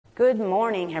Good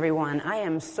morning, everyone. I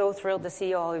am so thrilled to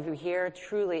see all of you here.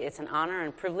 Truly, it's an honor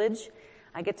and privilege.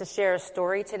 I get to share a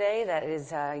story today that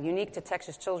is unique to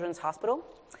Texas Children's Hospital.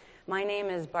 My name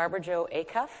is Barbara Jo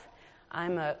Acuff.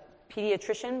 I'm a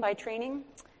pediatrician by training,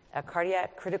 a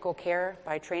cardiac critical care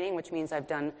by training, which means I've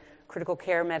done critical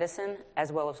care medicine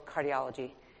as well as cardiology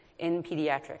in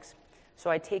pediatrics. So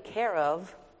I take care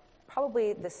of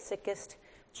probably the sickest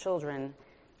children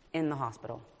in the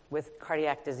hospital with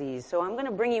cardiac disease. So I'm going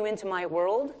to bring you into my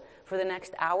world for the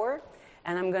next hour,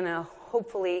 and I'm going to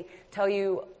hopefully tell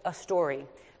you a story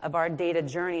of our data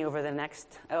journey over the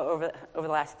next over the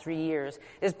last 3 years.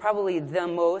 Is probably the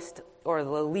most or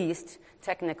the least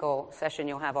technical session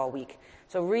you'll have all week.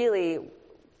 So really,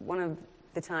 one of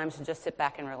the times to just sit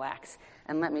back and relax,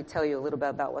 and let me tell you a little bit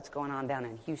about what's going on down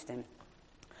in Houston.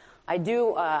 I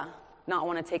do not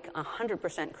want to take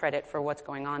 100% credit for what's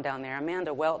going on down there.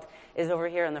 Amanda Welt is over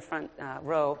here in the front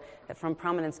row from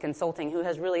Prominence Consulting, who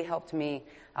has really helped me,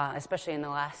 especially in the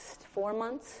last 4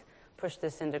 months, push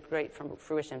this into great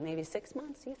fruition. Maybe 6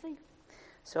 months, you think?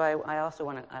 So I also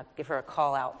want to give her a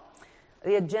call out.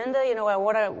 The agenda,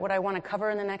 what I want to cover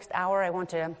in the next hour, I want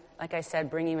to, like I said,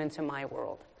 bring you into my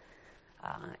world.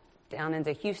 Down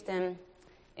into Houston,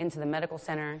 into the medical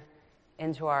center,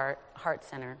 into our heart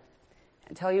center,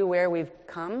 and tell you where we've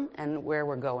come and where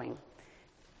we're going.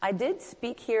 I did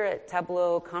speak here at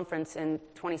Tableau Conference in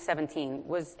 2017.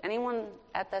 Was anyone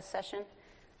at that session?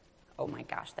 Oh my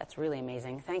gosh, that's really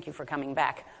amazing. Thank you for coming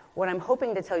back. What I'm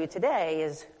hoping to tell you today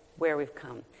is where we've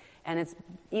come. And it's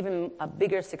even a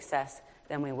bigger success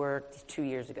than we were 2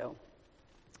 years ago.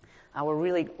 We're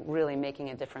really, really making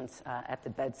a difference at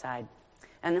the bedside.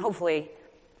 And hopefully,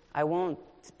 I won't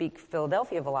speak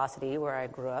Philadelphia velocity, where I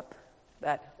grew up,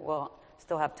 but we'll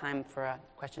still have time for a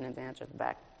question and answer at the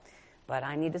back. But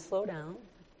I need to slow down.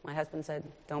 My husband said,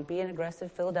 don't be an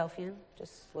aggressive Philadelphian,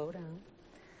 just slow down.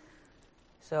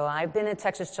 So I've been at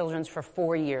Texas Children's for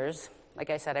 4 years. Like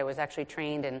I said, I was actually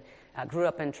trained and grew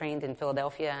up and trained in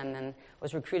Philadelphia, and then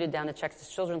was recruited down to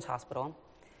Texas Children's Hospital.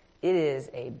 It is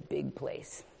a big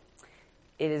place.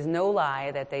 It is no lie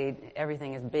that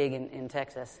everything is big in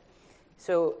Texas.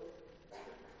 So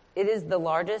it is the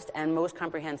largest and most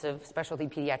comprehensive specialty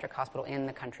pediatric hospital in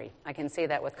the country. I can say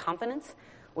that with confidence.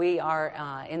 We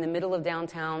are in the middle of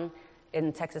downtown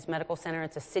in Texas Medical Center.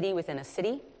 It's a city within a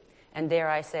city. And dare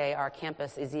I say, our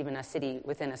campus is even a city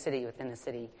within a city within a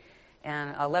city.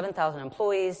 And 11,000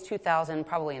 employees, 2,000,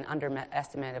 probably an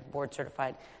underestimate of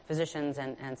board-certified physicians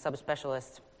and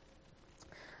subspecialists.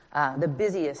 The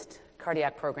busiest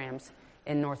cardiac programs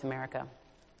in North America.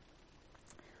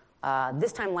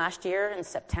 This time last year, in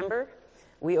September,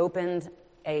 we opened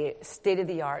a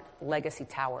state-of-the-art legacy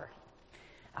tower.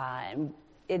 And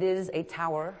it is a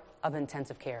tower of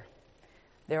intensive care.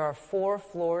 There are 4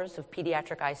 floors of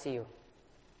pediatric ICU.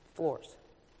 Floors.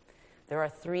 There are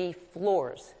 3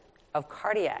 floors of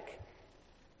cardiac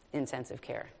intensive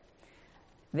care.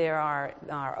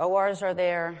 Our ORs are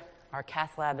there. Our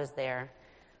cath lab is there.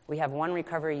 We have 1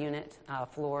 recovery unit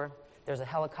floor. There's a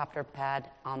helicopter pad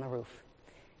on the roof.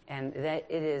 And it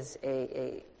is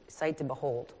a sight to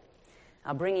behold.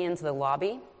 I'll bring you into the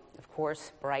lobby, of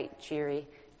course, bright, cheery.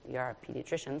 We are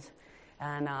pediatricians.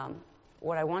 And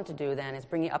what I want to do then is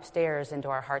bring you upstairs into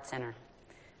our heart center.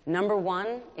 Number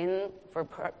 1 for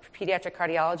pediatric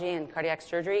cardiology and cardiac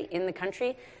surgery in the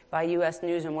country by U.S.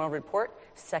 News and World Report,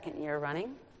 2nd year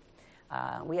running.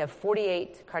 We have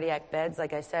 48 cardiac beds,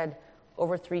 like I said,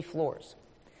 over 3 floors.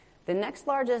 The next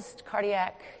largest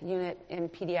cardiac unit in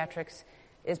pediatrics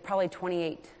is probably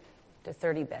 28 to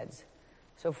 30 beds.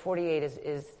 So 48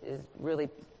 is really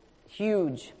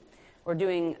huge. We're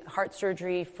doing heart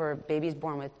surgery for babies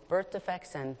born with birth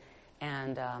defects and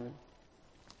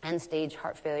end-stage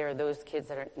heart failure, those kids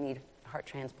that need heart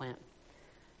transplant.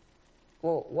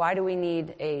 Well, why do we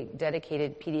need a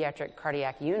dedicated pediatric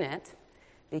cardiac unit?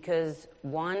 Because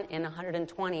 1 in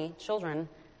 120 children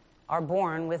are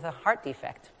born with a heart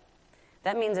defect.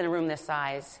 That means in a room this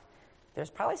size, there's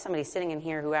probably somebody sitting in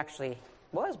here who actually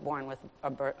was born with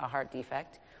a heart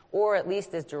defect, or at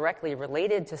least is directly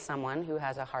related to someone who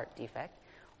has a heart defect,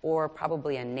 or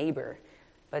probably a neighbor.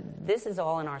 But this is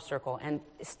all in our circle, and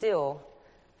still,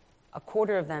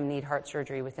 1/4 of them need heart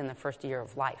surgery within the first year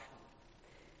of life.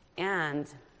 And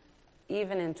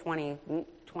even in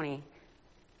 2020,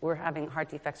 we're having heart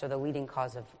defects are the leading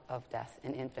cause of death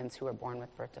in infants who are born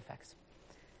with birth defects.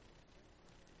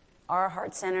 Our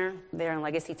heart center there in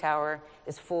Legacy Tower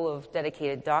is full of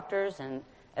dedicated doctors and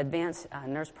advanced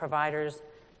nurse providers,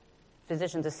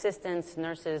 physician's assistants,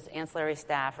 nurses, ancillary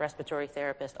staff, respiratory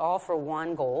therapists, all for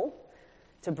one goal,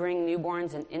 to bring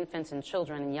newborns and infants and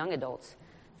children and young adults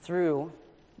through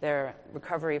their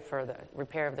recovery for the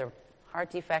repair of their heart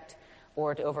defect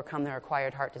or to overcome their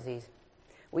acquired heart disease.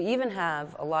 We even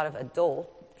have a lot of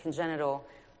adult congenital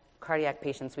cardiac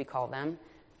patients, we call them,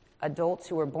 adults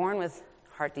who were born with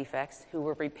heart defects, who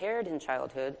were repaired in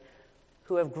childhood,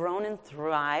 who have grown and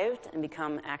thrived and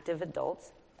become active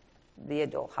adults. The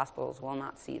adult hospitals will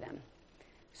not see them.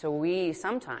 So we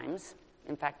sometimes,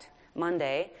 in fact,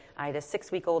 Monday, I had a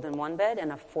 6-week-old in one bed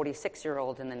and a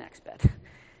 46-year-old in the next bed.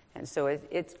 And so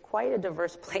it's quite a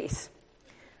diverse place.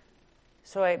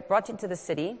 So I brought you to the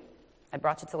city. I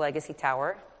brought you to Legacy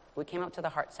Tower. We came up to the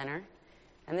Heart Center.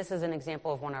 And this is an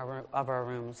example of one of our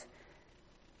rooms.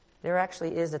 There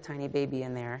actually is a tiny baby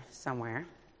in there somewhere.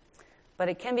 But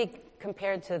it can be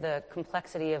compared to the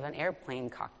complexity of an airplane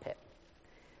cockpit.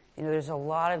 You know, there's a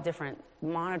lot of different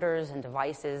monitors and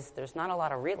devices. There's not a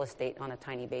lot of real estate on a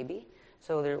tiny baby.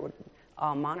 So they would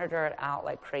monitor it out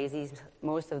like crazy,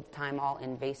 most of the time all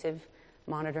invasive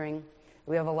monitoring.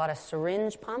 We have a lot of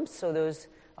syringe pumps, so those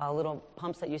little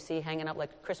pumps that you see hanging up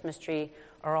like a Christmas tree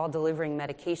are all delivering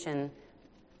medication,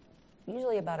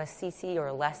 usually about a cc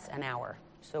or less an hour.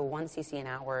 So 1 cc an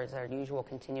hour is our usual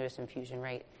continuous infusion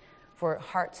rate. For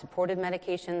heart-supported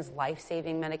medications,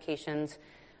 life-saving medications,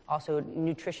 also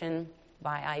nutrition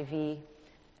by IV.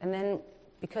 And then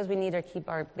because we need to keep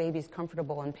our babies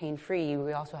comfortable and pain-free,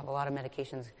 we also have a lot of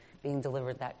medications being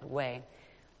delivered that way.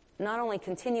 Not only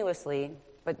continuously,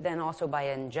 but then also by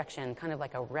injection, kind of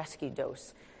like a rescue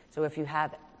dose. So if you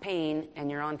have pain and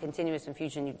you're on continuous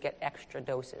infusion, you get extra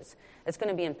doses. It's going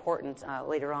to be important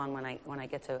later on when I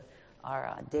get to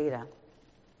our data.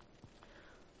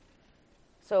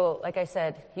 So like I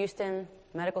said, Houston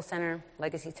Medical Center,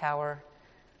 Legacy Tower.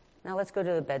 Now let's go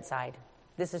to the bedside.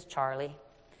 This is Charlie.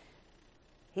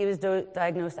 He was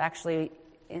diagnosed actually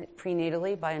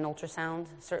prenatally by an ultrasound.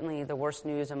 Certainly the worst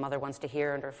news a mother wants to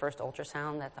hear in her first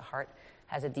ultrasound, that the heart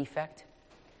has a defect.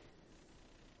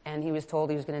 And he was told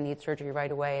he was going to need surgery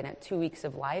right away. And at 2 weeks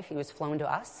of life, he was flown to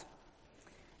us.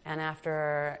 And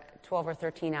after 12 or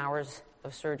 13 hours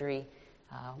of surgery,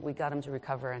 we got him to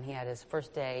recover, and he had his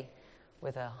first day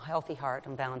with a healthy heart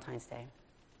on Valentine's Day.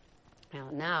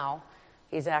 Now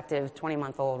he's active,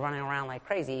 20-month-old, running around like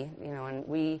crazy, and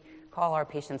we call our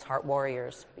patients heart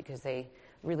warriors because they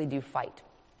really do fight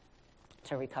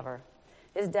to recover.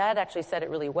 His dad actually said it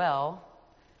really well.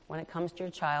 When it comes to your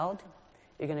child,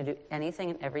 you're going to do anything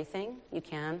and everything you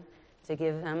can to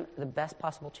give them the best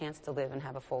possible chance to live and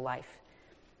have a full life.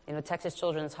 Texas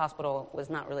Children's Hospital was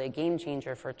not really a game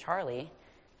changer for Charlie.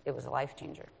 It was a life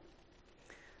changer.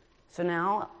 So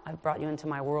now I've brought you into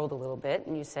my world a little bit,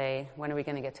 and you say, when are we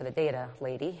going to get to the data,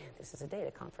 lady? This is a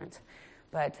data conference.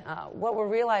 But what we're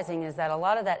realizing is that a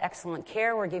lot of that excellent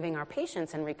care we're giving our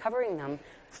patients and recovering them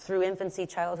through infancy,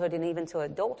 childhood, and even to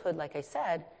adulthood, like I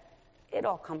said, it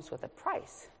all comes with a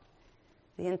price.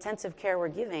 The intensive care we're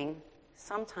giving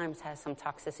sometimes has some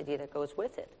toxicity that goes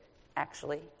with it.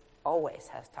 Actually, always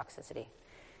has toxicity.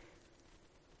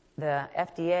 The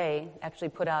FDA actually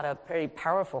put out a very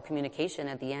powerful communication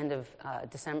at the end of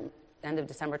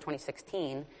December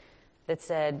 2016 that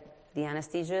said the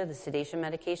anesthesia, the sedation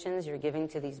medications you're giving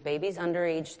to these babies under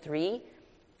age 3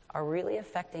 are really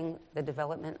affecting the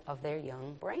development of their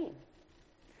young brain.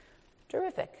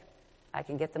 Terrific. I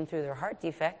can get them through their heart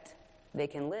defect, they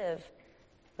can live,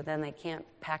 but then they can't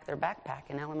pack their backpack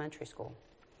in elementary school.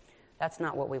 That's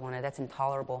not what we wanted. That's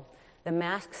intolerable. The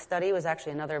MASK study was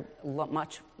actually another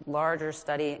much larger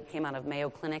study. It came out of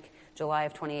Mayo Clinic, July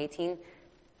of 2018,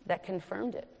 that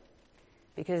confirmed it.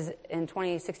 Because in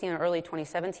 2016 or early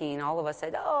 2017, all of us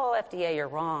said, oh, FDA, you're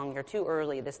wrong. You're too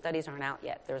early. The studies aren't out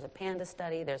yet. There's a PANDA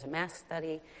study. There's a MASK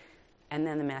study. And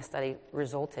then the MASK study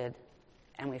resulted,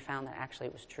 and we found that actually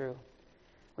it was true.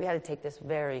 We had to take this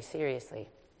very seriously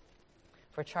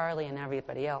for Charlie and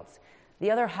everybody else.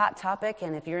 The other hot topic,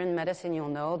 and if you're in medicine, you'll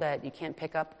know that you can't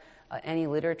pick up any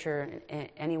literature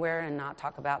anywhere and not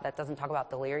talk about, that doesn't talk about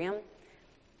delirium,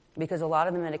 because a lot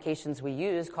of the medications we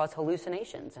use cause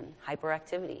hallucinations and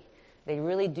hyperactivity. They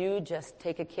really do just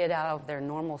take a kid out of their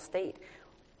normal state.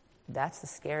 That's the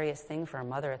scariest thing for a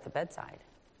mother at the bedside,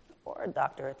 or a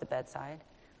doctor at the bedside,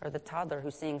 or the toddler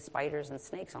who's seeing spiders and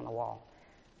snakes on the wall.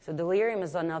 So delirium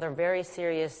is another very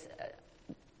serious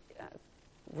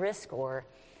risk or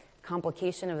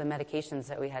complication of the medications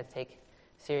that we had to take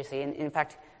seriously. And in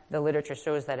fact, the literature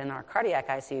shows that in our cardiac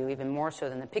ICU, even more so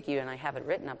than the PICU, and I have it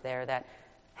written up there, that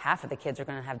half of the kids are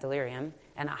going to have delirium,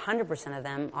 and 100% of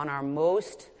them on our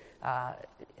most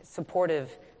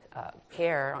supportive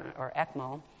care, or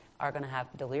ECMO, are going to have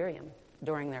delirium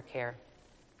during their care.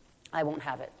 I won't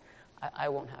have it. I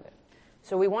won't have it.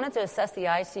 So we wanted to assess the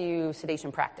ICU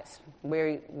sedation practice.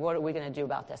 What are we going to do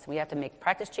about this? We have to make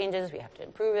practice changes. We have to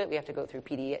improve it. We have to go through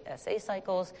PDSA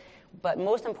cycles. But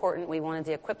most important, we wanted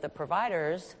to equip the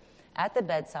providers at the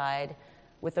bedside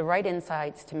with the right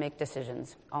insights to make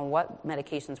decisions on what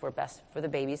medications were best for the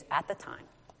babies at the time.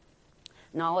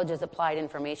 Knowledge is applied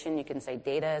information. You can say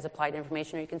data is applied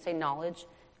information, or you can say knowledge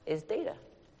is data.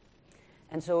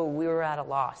 And so we were at a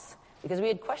loss because we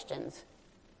had questions.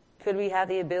 Could we have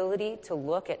the ability to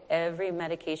look at every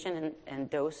medication and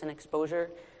dose and exposure?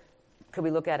 Could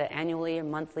we look at it annually or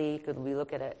monthly? Could we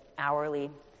look at it hourly?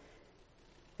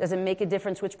 Does it make a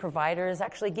difference which provider is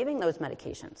actually giving those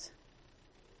medications?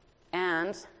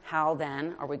 And how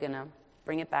then are we going to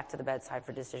bring it back to the bedside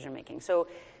for decision making? So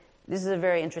this is a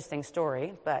very interesting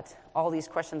story, but all these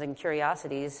questions and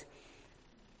curiosities,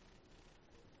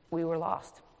 we were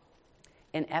lost.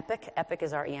 In Epic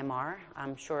is our EMR.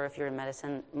 I'm sure if you're in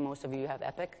medicine, most of you have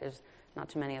Epic. There's not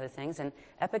too many other things. And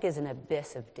Epic is an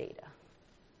abyss of data.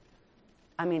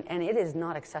 And it is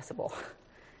not accessible.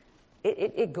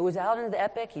 It goes out into the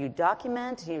Epic, you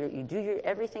document, you do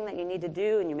everything that you need to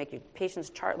do, and you make your patient's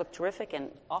chart look terrific,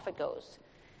 and off it goes.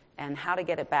 And how to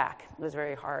get it back was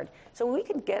very hard. So we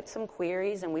could get some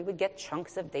queries, and we would get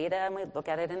chunks of data, and we'd look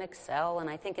at it in Excel. And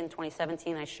I think in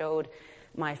 2017 I showed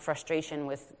my frustration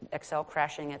with Excel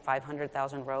crashing at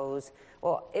 500,000 rows.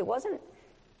 Well, it wasn't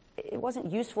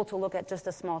useful to look at just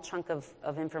a small chunk of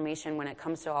information when it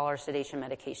comes to all our sedation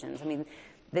medications.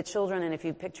 The children, and if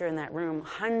you picture in that room,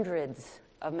 hundreds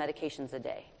of medications a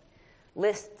day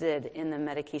listed in the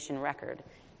medication record.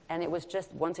 And it was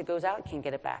just, once it goes out, you can't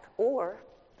get it back. Or,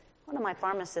 one of my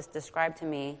pharmacists described to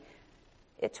me,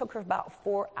 it took her about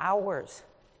 4 hours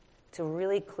to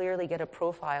really clearly get a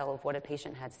profile of what a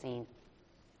patient had seen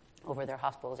over their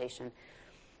hospitalization.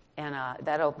 And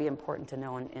that'll be important to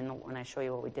know when I show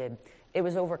you what we did. It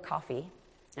was over coffee.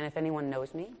 And if anyone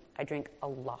knows me, I drink a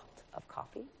lot of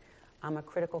coffee. I'm a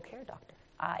critical care doctor.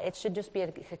 It should just be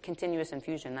a continuous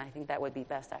infusion. I think that would be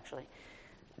best, actually.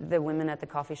 The women at the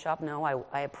coffee shop know.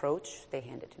 I approach, they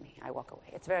hand it to me. I walk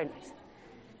away. It's very nice.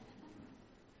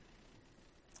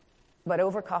 But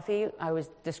over coffee, I was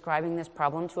describing this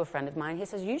problem to a friend of mine. He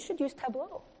says, you should use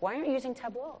Tableau. Why aren't you using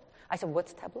Tableau? I said,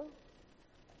 what's Tableau?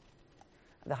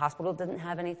 The hospital didn't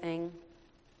have anything.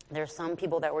 There's some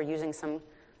people that were using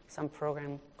some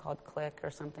program called Click or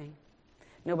something.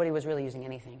 Nobody was really using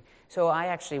anything. So I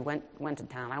actually went to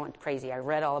town. I went crazy. I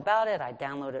read all about it. I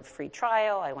downloaded a free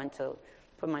trial. I went to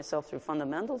put myself through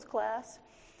fundamentals class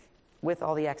with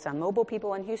all the ExxonMobil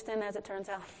people in Houston, as it turns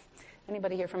out.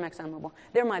 Anybody here from ExxonMobil?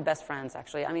 They're my best friends,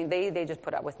 actually. They just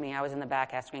put up with me. I was in the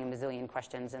back asking a bazillion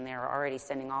questions, and they're already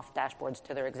sending off dashboards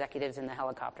to their executives in the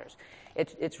helicopters.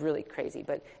 It's really crazy.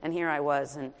 And here I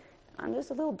was, and I'm just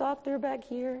a little doctor back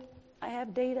here. I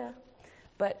have data.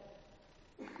 But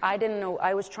I didn't know.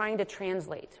 I was trying to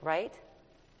translate, right?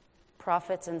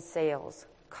 Profits and sales,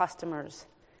 customers,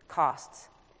 costs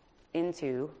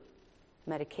into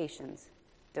medications,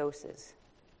 doses,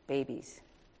 babies.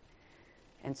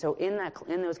 And so in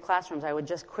those classrooms, I would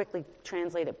just quickly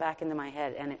translate it back into my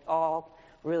head, and it all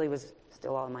really was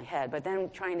still all in my head. But then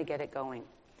trying to get it going.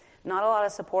 Not a lot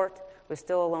of support. Was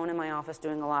still alone in my office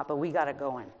doing a lot, but we got it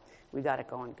going. We got it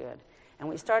going good. And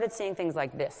we started seeing things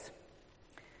like this.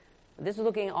 This is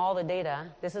looking at all the data.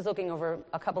 This is looking over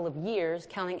a couple of years,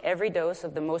 counting every dose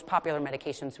of the most popular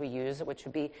medications we use, which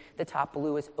would be the top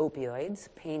blue is opioids,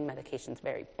 pain medications,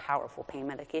 very powerful pain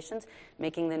medications,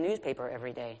 making the newspaper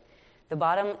every day. The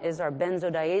bottom is our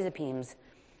benzodiazepines.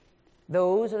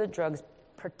 Those are the drugs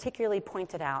particularly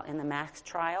pointed out in the MAX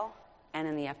trial and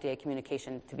in the FDA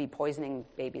communication to be poisoning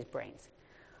babies' brains.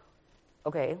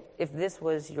 Okay, if this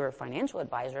was your financial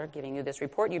advisor giving you this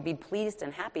report, you'd be pleased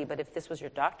and happy, but if this was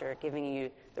your doctor giving you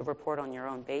the report on your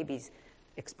own baby's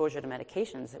exposure to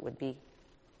medications, it would be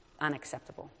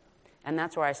unacceptable. And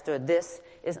that's where I stood. This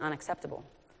is unacceptable,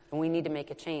 and we need to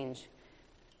make a change.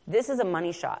 This is a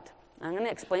money shot. I'm going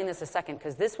to explain this a second,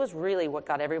 because this was really what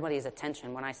got everybody's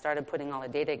attention when I started putting all the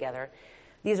data together.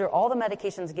 These are all the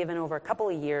medications given over a couple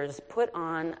of years, put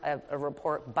on a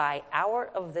report by hour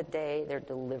of the day they're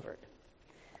delivered.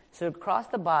 So across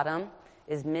the bottom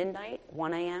is midnight,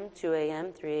 1 a.m., 2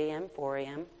 a.m., 3 a.m., 4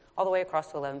 a.m., all the way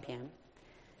across to 11 p.m.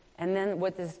 And then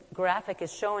what this graphic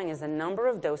is showing is the number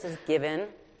of doses given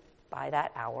by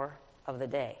that hour of the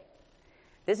day.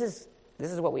 This is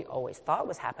what we always thought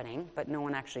was happening, but no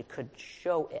one actually could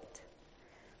show it.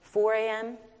 4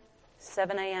 a.m.,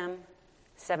 7 a.m.,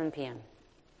 7 p.m.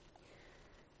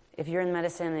 If you're in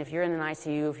medicine, if you're in an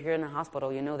ICU, if you're in a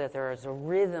hospital, you know that there is a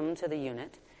rhythm to the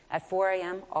unit. At 4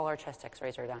 a.m., all our chest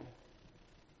x-rays are done.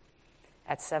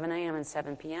 At 7 a.m. and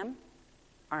 7 p.m.,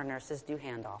 our nurses do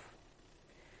handoff.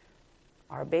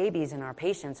 Our babies and our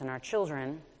patients and our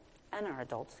children and our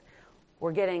adults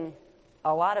were getting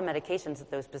a lot of medications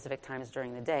at those specific times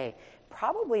during the day,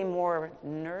 probably more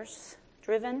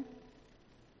nurse-driven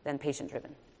than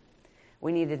patient-driven.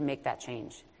 We needed to make that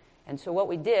change. And so what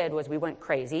we did was we went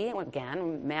crazy, and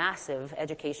again, massive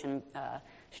education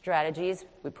strategies.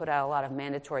 We put out a lot of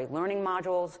mandatory learning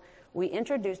modules. We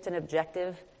introduced an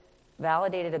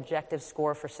validated objective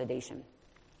score for sedation.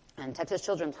 And Texas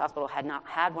Children's Hospital had not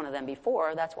had one of them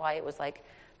before. That's why it was like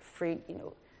free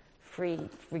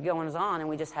goings on, and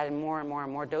we just had more and more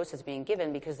and more doses being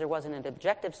given because there wasn't an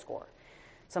objective score.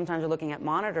 Sometimes they're looking at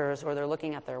monitors or they're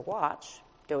looking at their watch,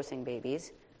 dosing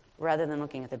babies, rather than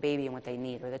looking at the baby and what they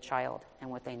need, or the child and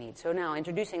what they need. So now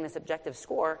introducing this objective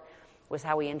score was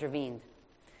how we intervened.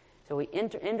 So we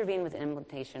intervened with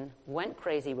implementation, went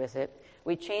crazy with it.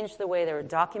 We changed the way they were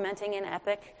documenting in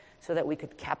Epic so that we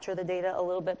could capture the data a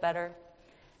little bit better.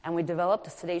 And we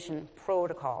developed sedation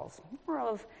protocols, more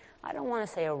of, I don't want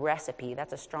to say a recipe,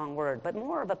 that's a strong word, but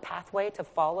more of a pathway to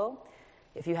follow.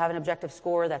 If you have an objective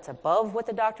score that's above what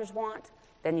the doctors want,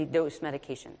 then you dose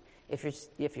medication.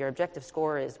 If your objective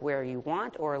score is where you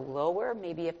want or lower,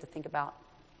 maybe you have to think about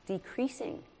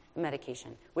decreasing the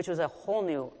medication, which was a whole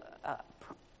new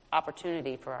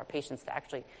opportunity for our patients to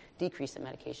actually decrease the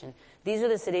medication. These are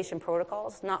the sedation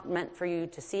protocols, not meant for you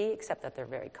to see, except that they're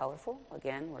very colorful.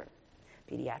 Again, we're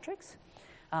pediatrics.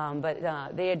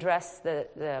 But they address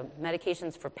the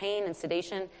medications for pain and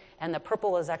sedation, and the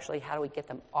purple is actually how do we get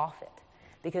them off it.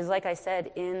 Because like I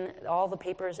said, in all the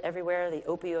papers everywhere, the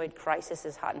opioid crisis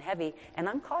is hot and heavy, and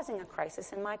I'm causing a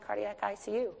crisis in my cardiac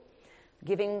ICU.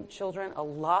 Giving children a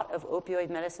lot of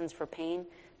opioid medicines for pain,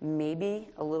 maybe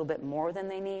a little bit more than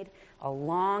they need. A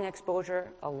long exposure,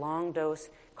 a long dose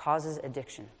causes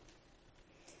addiction.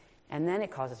 And then it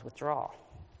causes withdrawal.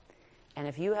 And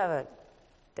if you have a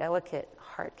delicate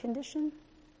heart condition,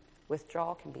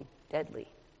 withdrawal can be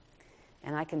deadly.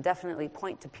 And I can definitely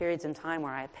point to periods in time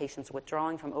where I have patients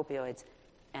withdrawing from opioids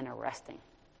and arresting.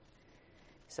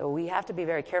 So we have to be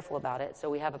very careful about it. So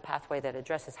we have a pathway that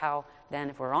addresses how, then,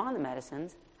 if we're on the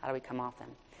medicines, how do we come off them?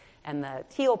 And the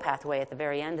teal pathway at the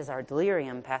very end is our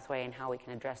delirium pathway and how we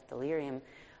can address delirium.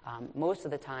 Most of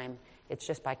the time, it's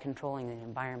just by controlling the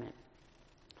environment.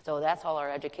 So that's all our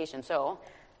education. So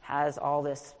has all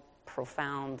this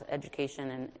profound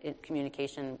education and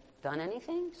communication done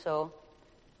anything? So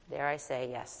dare I say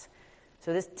yes.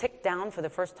 So this ticked down for the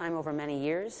first time over many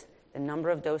years. The number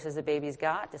of doses the babies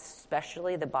got,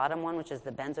 especially the bottom one, which is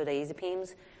the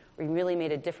benzodiazepines, we really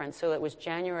made a difference. So it was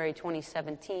January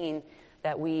 2017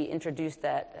 that we introduced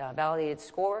that validated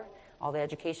score, all the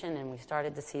education, and we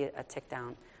started to see a tick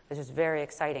down. This is very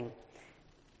exciting.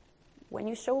 When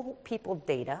you show people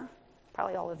data,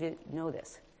 probably all of you know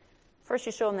this. First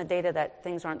you show them the data that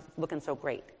things aren't looking so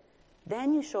great.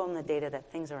 Then you show them the data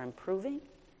that things are improving,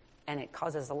 and it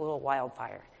causes a little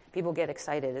wildfire. People get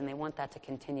excited, and they want that to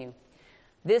continue.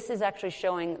 This is actually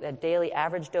showing the daily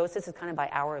average dose. This is kind of by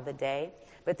hour of the day,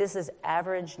 but this is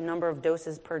average number of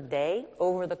doses per day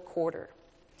over the quarter.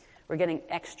 We're getting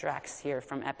extracts here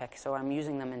from Epic, so I'm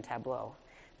using them in Tableau.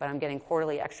 But I'm getting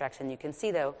quarterly extracts, and you can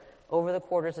see, though, over the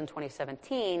quarters in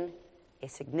 2017, a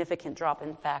significant drop,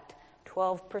 in fact,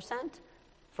 12%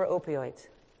 for opioids,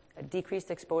 a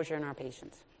decreased exposure in our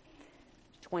patients.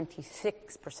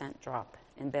 26% drop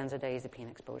in benzodiazepine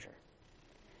exposure.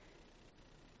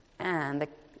 And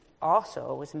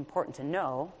also, it was important to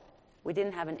know, we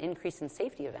didn't have an increase in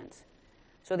safety events.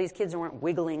 So these kids weren't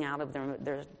wiggling out of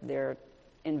their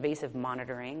invasive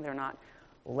monitoring. They're not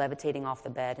levitating off the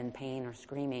bed in pain or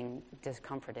screaming,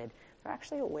 discomforted. They're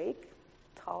actually awake,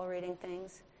 tolerating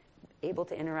things, able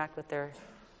to interact with their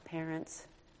parents.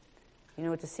 You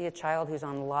know, to see a child who's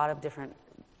on a lot of different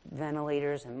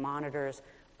ventilators and monitors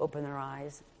open their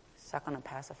eyes, suck on a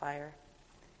pacifier.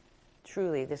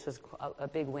 Truly, this was a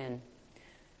big win.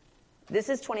 This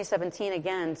is 2017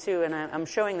 again, too, and I'm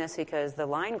showing this because the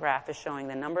line graph is showing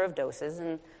the number of doses,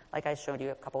 and like I showed you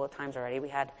a couple of times already, we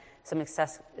had some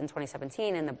success in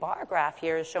 2017, and the bar graph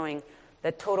here is showing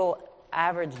the total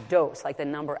average dose, like the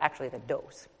number, actually the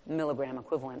dose, milligram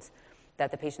equivalents that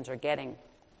the patients are getting.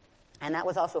 And that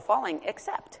was also falling,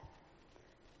 except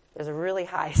there's a really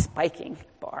high spiking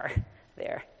bar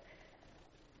there.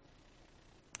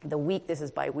 The week, this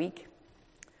is by week.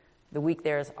 The week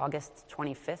there is August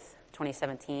 25th,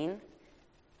 2017.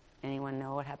 Anyone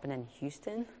know what happened in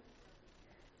Houston?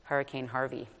 Hurricane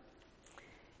Harvey.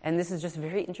 And this is just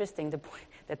very interesting to point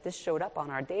that this showed up on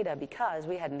our data because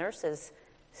we had nurses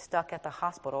stuck at the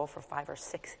hospital for 5 or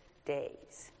 6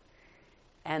 days.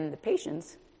 And the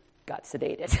patients got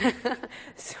sedated.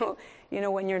 So,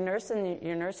 when your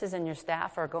nurses and your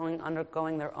staff are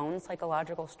undergoing their own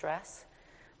psychological stress,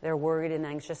 they're worried and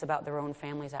anxious about their own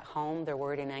families at home. They're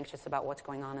worried and anxious about what's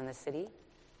going on in the city.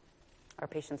 Our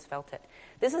patients felt it.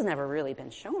 This has never really been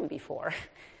shown before.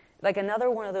 Like another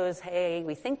one of those, hey,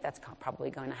 we think that's probably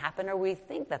going to happen, or we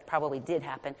think that probably did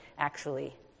happen.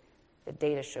 Actually, the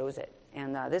data shows it.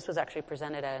 And this was actually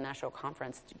presented at a national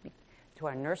conference to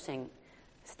our nursing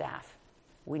staff.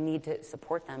 We need to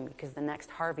support them because the next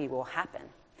Harvey will happen.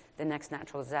 The next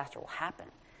natural disaster will happen.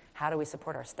 How do we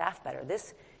support our staff better?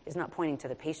 This is not pointing to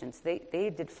the patients.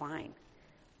 They did fine.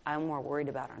 I'm more worried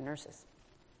about our nurses.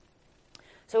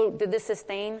 So did this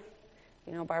sustain?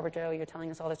 Barbara Jo, you're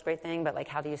telling us all this great thing, but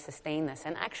how do you sustain this?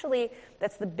 And actually,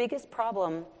 that's the biggest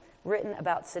problem written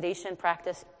about sedation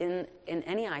practice in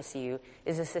any ICU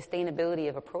is the sustainability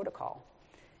of a protocol.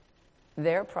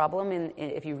 Their problem,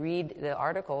 if you read the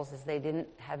articles, is they didn't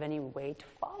have any way to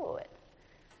follow it.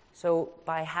 So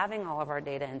by having all of our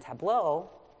data in Tableau,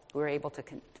 we were able to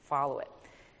follow it.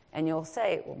 And you'll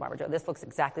say, well, Barbara Jo, this looks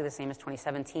exactly the same as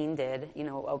 2017 did.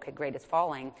 Okay, great, it's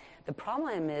falling. The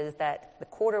problem is that the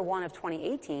quarter one of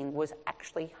 2018 was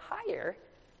actually higher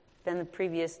than the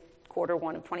previous quarter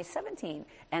one of 2017.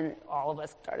 And all of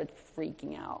us started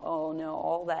freaking out. Oh, no,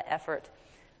 all that effort.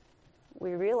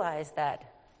 We realized that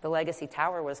the Legacy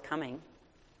Tower was coming.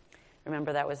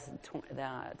 Remember, that was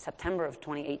September of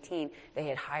 2018. They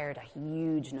had hired a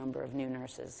huge number of new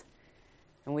nurses.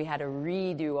 And we had to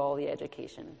redo all the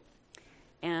education.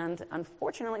 And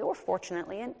unfortunately, or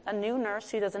fortunately, a new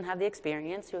nurse who doesn't have the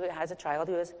experience, who has a child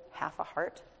who has half a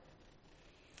heart,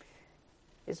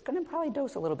 is going to probably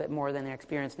dose a little bit more than their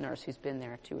experienced nurse who's been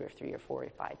there 2 or 3 or 4 or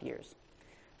 5 years.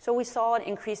 So we saw an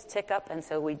increased tick up, and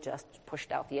so we just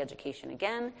pushed out the education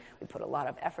again. We put a lot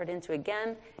of effort into it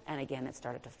again, and again it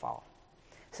started to fall.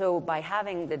 So by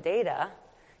having the data,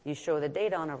 you show the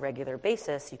data on a regular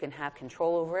basis, you can have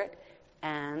control over it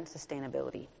and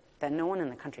sustainability that no one in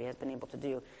the country has been able to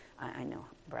do. I know,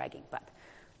 bragging, but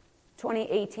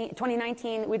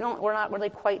 2019, we're not really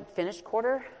quite finished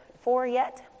quarter 4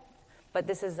 yet, but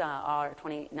this is our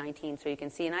 2019, so you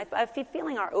can see. And I have a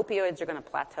feeling our opioids are going to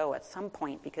plateau at some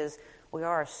point because we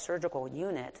are a surgical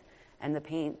unit, and the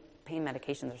pain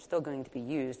medications are still going to be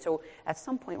used. So at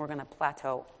some point, we're going to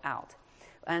plateau out.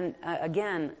 And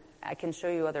again, I can show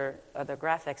you other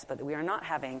graphics, but we are not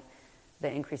having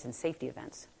the increase in safety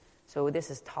events. So this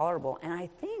is tolerable. And I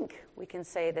think we can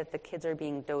say that the kids are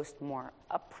being dosed more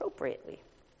appropriately.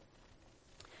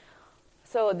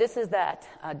 So this is that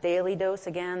daily dose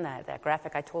again. That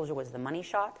graphic I told you was the money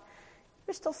shot.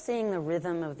 We're still seeing the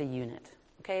rhythm of the unit.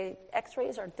 Okay,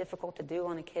 X-rays are difficult to do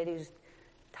on a kid who's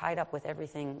tied up with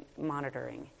everything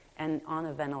monitoring and on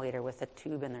a ventilator with a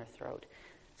tube in their throat.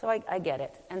 So I get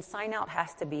it. And sign out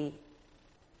has to be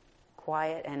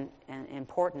quiet and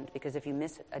important, because if you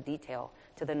miss a detail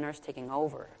to the nurse taking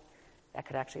over, that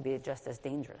could actually be just as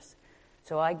dangerous.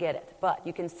 So I get it. But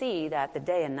you can see that the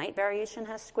day and night variation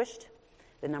has squished,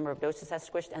 the number of doses has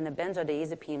squished, and the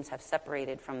benzodiazepines have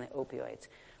separated from the opioids,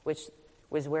 which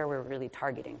was where we're really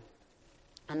targeting.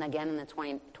 And again, in the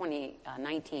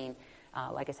 2019,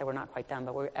 like I said, we're not quite done,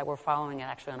 but we're following it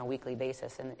actually on a weekly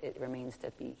basis, and it remains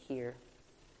to be here.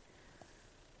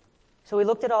 So we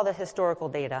looked at all the historical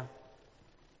data.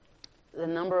 The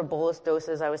number of bolus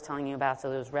doses I was telling you about, so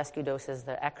those rescue doses,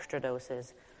 the extra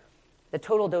doses. The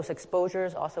total dose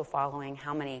exposures, also following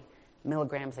how many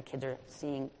milligrams the kids are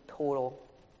seeing total.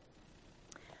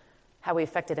 How we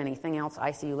affected anything else,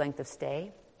 ICU length of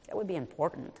stay. That would be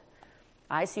important.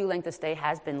 ICU length of stay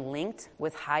has been linked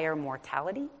with higher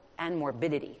mortality and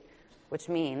morbidity, which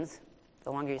means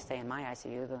the longer you stay in my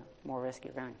ICU, the more risk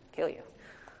you're going to kill you.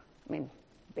 I mean,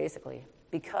 basically,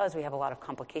 because we have a lot of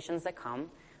complications that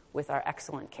come with our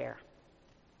excellent care.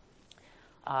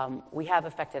 We have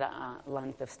affected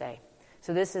length of stay.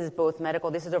 So this is both medical,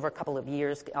 this is over a couple of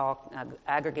years all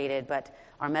aggregated, but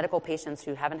our medical patients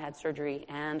who haven't had surgery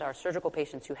and our surgical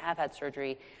patients who have had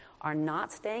surgery are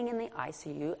not staying in the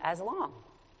ICU as long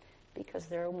because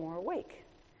they're more awake,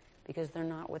 because they're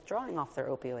not withdrawing off their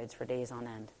opioids for days on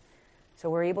end. So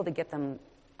we're able to get them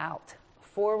out.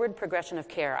 Forward progression of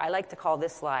care. I like to call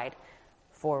this slide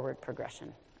forward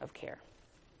progression of care.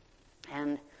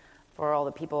 And for all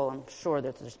the people, I'm sure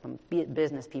that there's some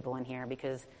business people in here,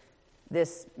 because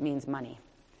this means money.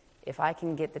 If I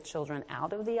can get the children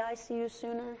out of the ICU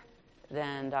sooner,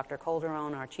 then Dr.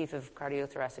 Calderon, our chief of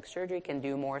cardiothoracic surgery, can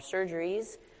do more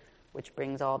surgeries, which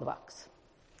brings all the bucks.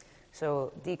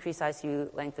 So decreased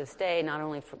ICU length of stay, not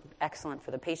only excellent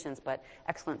for the patients, but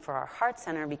excellent for our heart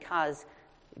center, because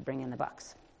we bring in the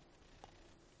bucks.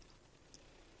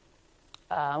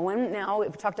 Now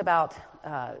we've talked about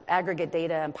aggregate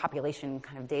data and population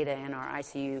kind of data in our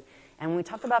ICU, and we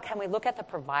talked about, can we look at the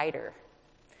provider?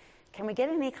 Can we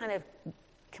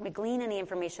glean any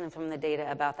information from the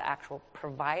data about the actual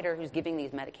provider who's giving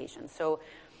these medications? So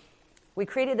we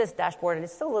created this dashboard, and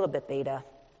it's still a little bit beta.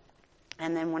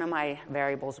 And then one of my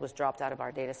variables was dropped out of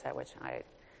our data set, which I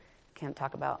can't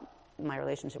talk about my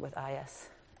relationship with IS.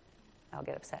 I'll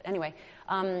get upset. Anyway,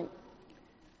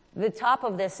 the top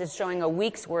of this is showing a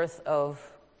week's worth of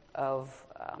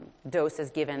doses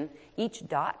given. Each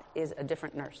dot is a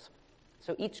different nurse.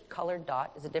 So each colored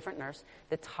dot is a different nurse.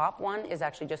 The top one is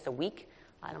actually just a week.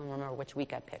 I don't remember which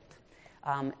week I picked.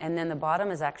 And then the bottom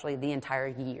is actually the entire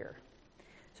year.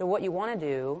 So what you want to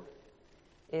do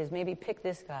is maybe pick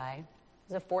this guy.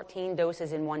 There's 14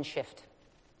 doses in one shift.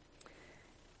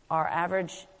 Our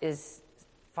average is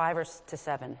 5 to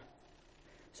 7.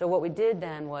 So what we did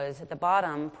then was at the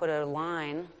bottom put a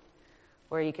line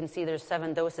where you can see there's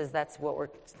 7 doses. That's what we're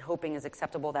hoping is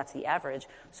acceptable. That's the average.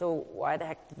 So why the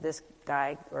heck did this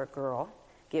guy or girl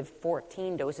give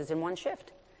 14 doses in one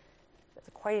shift? That's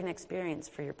quite an experience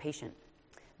for your patient.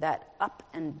 That up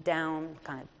and down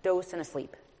kind of dose and a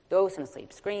sleep,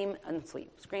 scream and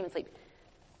sleep, scream and sleep.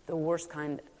 The worst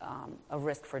kind of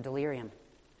risk for delirium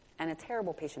and a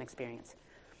terrible patient experience.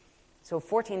 So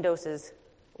 14 doses,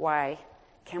 why?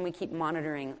 Can we keep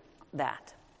monitoring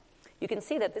that? You can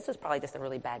see that this is probably just a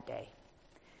really bad day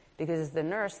because the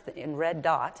nurse in red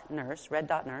dot nurse,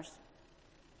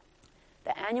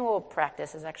 the annual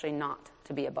practice is actually not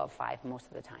to be above 5 most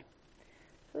of the time.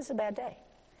 So this is a bad day.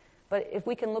 But if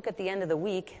we can look at the end of the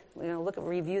week,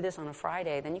 review this on a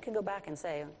Friday, then you can go back and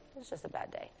say, it's just a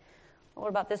bad day. Well, what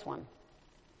about this one?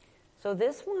 So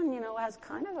this one, has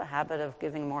kind of a habit of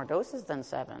giving more doses than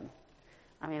 7.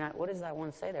 I mean, what does that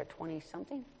one say there,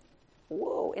 20-something?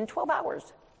 Whoa, in 12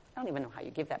 hours. I don't even know how you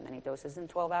give that many doses in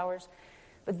 12 hours.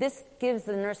 But this gives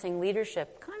the nursing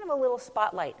leadership kind of a little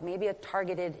spotlight, maybe a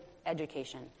targeted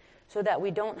education, so that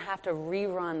we don't have to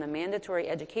rerun the mandatory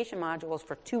education modules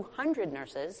for 200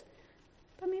 nurses,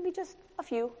 but maybe just a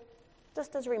few,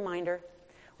 just as a reminder.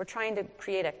 We're trying to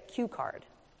create a Q card.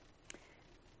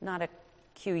 Not a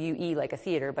QUE like a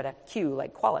theater, but a Q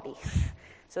like quality,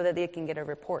 so that they can get a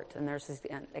report, the nurses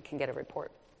can get a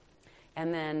report.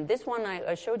 And then this one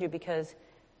I showed you because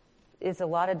it's a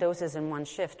lot of doses in one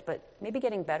shift, but maybe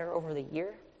getting better over the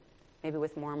year, maybe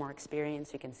with more and more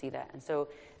experience, you can see that. And so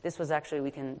this was actually, we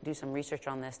can do some research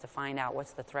on this to find out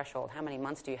what's the threshold. How many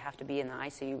months do you have to be in the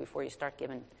ICU before you start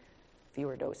giving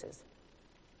fewer doses?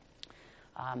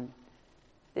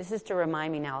 This is to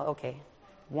remind me now, okay,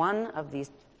 one of these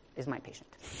is my patient.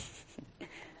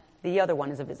 The other one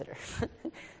is a visitor.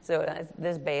 So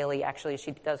this Bailey, actually,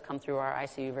 she does come through our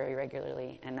ICU very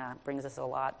regularly and brings us a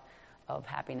lot of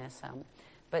happiness.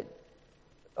 But,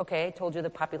 okay, I told you the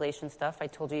population stuff. I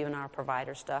told you even our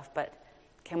provider stuff. But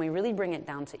can we really bring it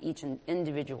down to each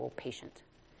individual patient?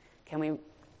 Can we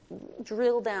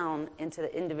drill down into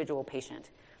the individual patient?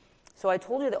 So I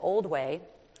told you the old way.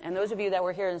 And those of you that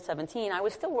were here in 17, I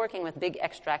was still working with big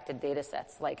extracted data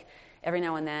sets. Like every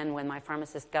now and then when my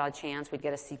pharmacist got a chance, we'd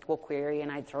get a SQL query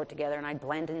and I'd throw it together and I'd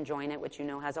blend and join it, which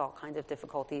has all kinds of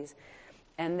difficulties.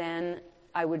 And then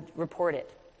I would report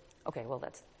it. Okay, well,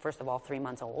 that's, first of all, 3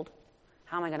 months old.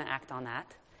 How am I going to act on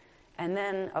that? And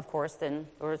then, of course, then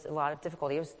there was a lot of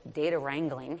difficulty. It was data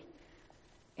wrangling.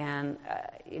 And,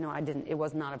 it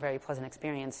was not a very pleasant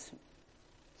experience.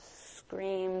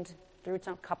 Screamed, threw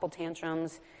a couple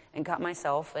tantrums, and got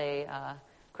myself a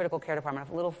critical care department,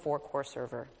 a little 4-core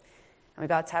server. And we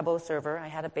got a Tableau server. I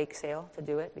had a bake sale to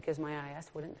do it because my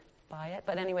IS wouldn't buy it.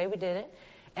 But anyway, we did it.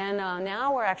 And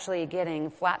now we're actually getting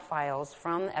flat files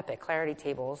from Epic Clarity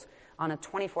tables on a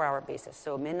 24-hour basis.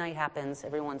 So midnight happens,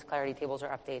 everyone's Clarity tables are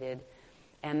updated.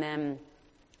 And then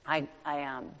I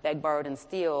beg, borrowed, and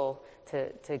steal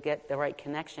to get the right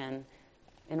connection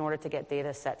in order to get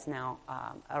data sets now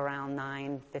around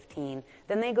 9:15.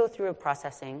 Then they go through a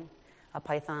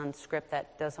Python script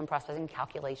that does some processing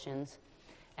calculations,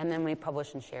 and then we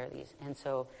publish and share these. And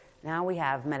so now we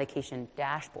have medication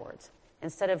dashboards.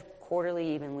 Instead of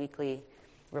quarterly, even weekly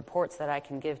reports that I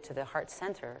can give to the heart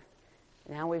center,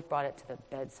 now we've brought it to the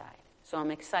bedside. So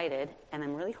I'm excited, and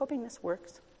I'm really hoping this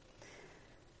works.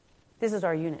 This is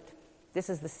our unit. This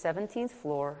is the 17th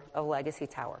floor of Legacy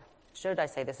Tower. Should I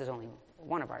say this is only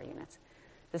one of our units?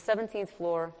 The 17th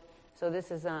floor, so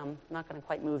this is not going to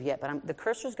quite move yet, but the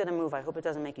cursor's going to move. I hope it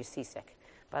doesn't make you seasick.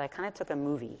 But I kind of took a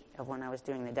movie of when I was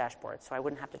doing the dashboard, so I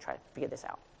wouldn't have to try to figure this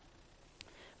out.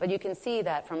 But you can see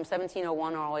that from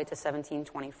 1701 all the way to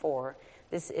 1724,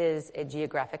 this is a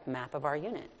geographic map of our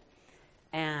unit.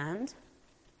 And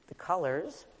the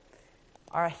colors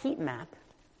are a heat map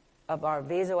of our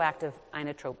vasoactive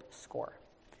inotrope score.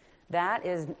 That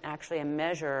is actually a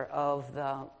measure of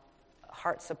the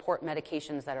heart support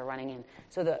medications that are running in.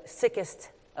 So the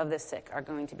sickest of the sick are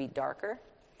going to be darker,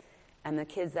 and the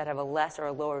kids that have a less or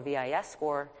a lower VIS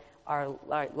score are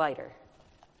lighter.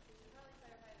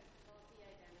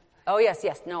 Oh, yes.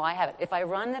 No, I have it. If I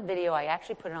run the video, I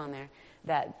actually put it on there,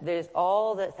 that there's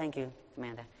all the, thank you,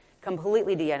 Amanda,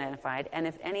 completely de-identified, and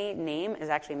if any name is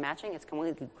actually matching, it's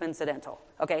completely coincidental,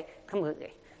 okay?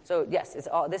 Completely. So, yes, it's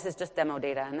all. This is just demo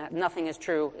data, and nothing is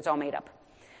true. It's all made up.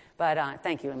 But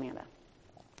thank you, Amanda.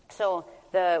 So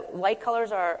the light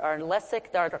colors are less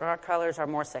sick, dark colors are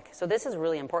more sick. So this is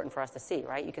really important for us to see,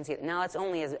 right? You can see it. Now it's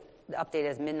only as updated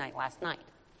as midnight last night.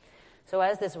 So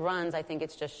as this runs, I think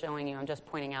it's just showing you, I'm just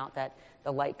pointing out that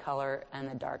the light color and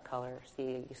the dark color,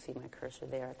 you see my cursor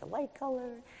there at the light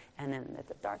color, and then at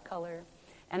the dark color.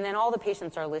 And then all the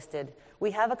patients are listed.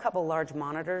 We have a couple large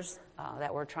monitors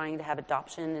that we're trying to have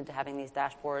adoption into having these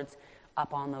dashboards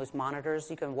up on those monitors.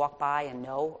 You can walk by and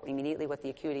know immediately what the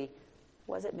acuity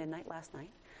was at midnight last night.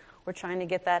 We're trying to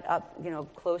get that up,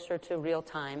 closer to real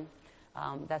time.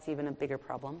 That's even a bigger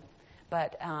problem.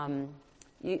 But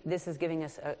this is giving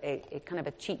us a kind of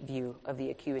a cheat view of the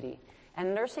acuity.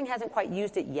 And nursing hasn't quite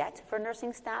used it yet for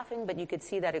nursing staffing, but you could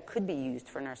see that it could be used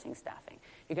for nursing staffing.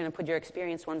 You're going to put your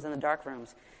experienced ones in the dark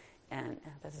rooms, and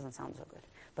that doesn't sound so good.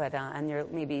 But and your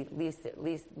maybe least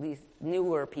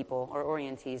newer people or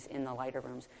orientees in the lighter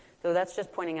rooms. So that's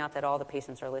just pointing out that all the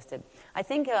patients are listed. I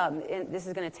think this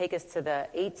is going to take us to the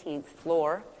 18th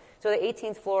floor. So the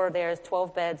 18th floor, there's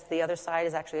 12 beds. The other side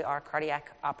is actually our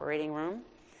cardiac operating room.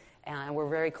 And we're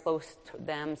very close to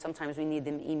them. Sometimes we need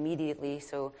them immediately,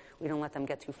 so we don't let them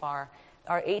get too far.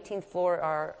 Our 18th floor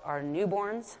are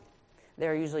newborns.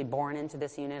 They're usually born into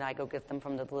this unit. I go get them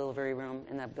from the delivery room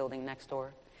in the building next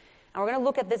door. And we're going to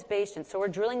look at this patient. So we're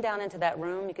drilling down into that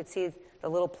room. You can see the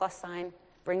little plus sign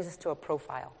brings us to a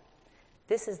profile.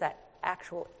 This is that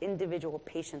actual individual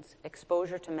patient's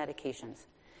exposure to medications.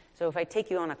 So if I take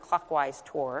you on a clockwise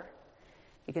tour,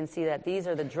 you can see that these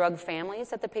are the drug families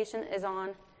that the patient is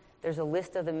on. There's a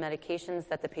list of the medications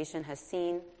that the patient has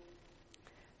seen.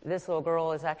 This little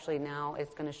girl is actually now,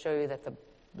 it's going to show you that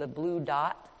the blue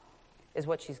dot is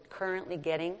what she's currently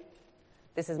getting.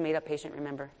 This is made-up patient,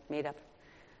 remember, made up.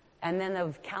 And then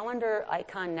the calendar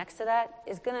icon next to that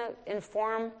is going to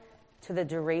inform to the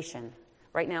duration.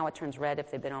 Right now it turns red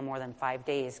if they've been on more than 5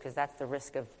 days, because that's the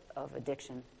risk of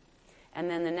addiction. And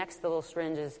then the next little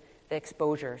syringe is the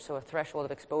exposure, so a threshold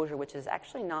of exposure, which is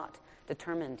actually not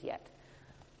determined yet.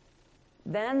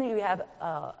 Then you have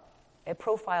a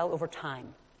profile over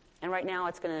time. And right now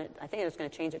I think it's going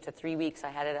to change it to 3 weeks. I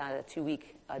had it at a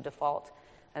 2-week default.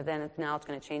 And then now it's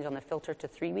going to change on the filter to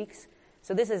 3 weeks.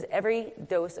 So this is every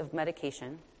dose of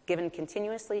medication given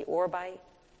continuously or by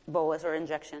bolus or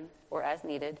injection or as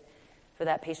needed for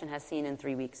that patient has seen in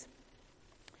 3 weeks.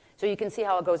 So you can see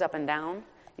how it goes up and down.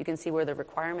 You can see where the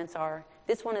requirements are.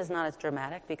 This one is not as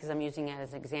dramatic because I'm using it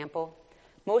as an example.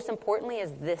 Most importantly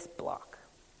is this block.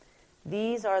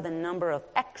 These are the number of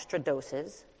extra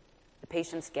doses the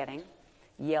patient's getting.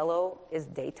 Yellow is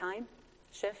daytime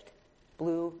shift.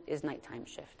 Blue is nighttime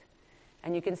shift.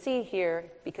 And you can see here,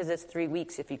 because it's 3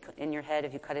 weeks, in your head,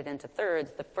 if you cut it into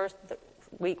thirds, the first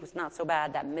week was not so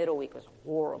bad. That middle week was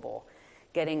horrible,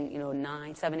 getting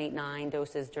 7, 8, 9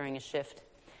 doses during a shift.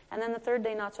 And then the third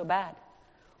day, not so bad.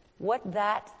 What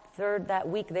that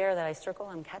week there that I circle,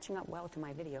 I'm catching up well to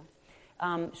my video,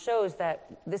 shows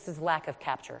that this is lack of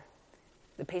capture.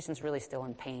 The patient's really still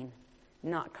in pain,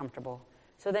 not comfortable.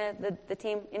 So the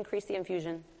team increased the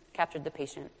infusion, captured the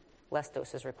patient, less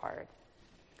doses required.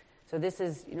 So this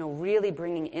is really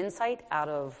bringing insight out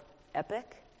of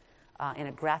EPIC in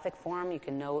a graphic form. You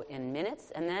can know in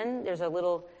minutes. And then there's a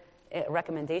little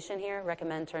recommendation here,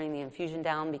 recommend turning the infusion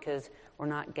down because we're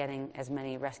not getting as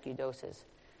many rescue doses.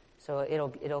 So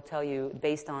it'll tell you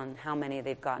based on how many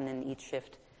they've gotten in each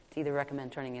shift to either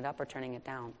recommend turning it up or turning it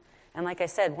down. And like I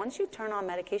said, once you turn on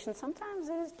medication, sometimes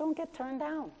they just don't get turned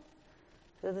down.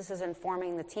 So this is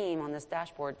informing the team on this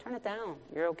dashboard, turn it down,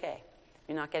 you're okay.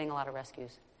 You're not getting a lot of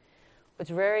rescues.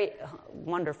 What's very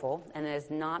wonderful, and has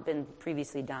not been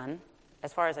previously done,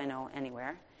 as far as I know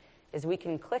anywhere, is we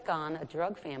can click on a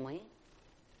drug family,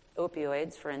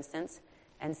 opioids for instance,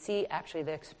 and see actually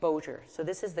the exposure. So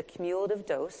this is the cumulative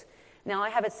dose. Now I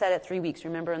have it set at 3 weeks.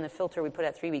 Remember in the filter we put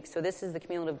at 3 weeks. So this is the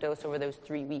cumulative dose over those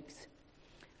 3 weeks.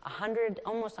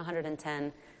 Almost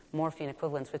 110 morphine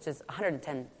equivalents, which is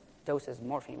 110 doses of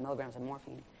morphine, milligrams of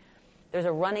morphine. There's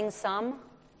a running sum,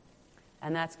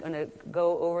 and that's going to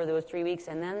go over those 3 weeks.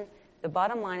 And then the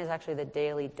bottom line is actually the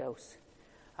daily dose.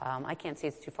 I can't see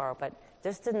it's too far, but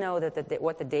just to know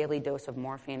what the daily dose of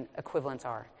morphine equivalents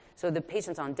are. So the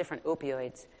patient's on different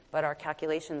opioids, but our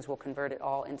calculations will convert it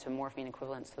all into morphine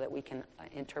equivalents so that we can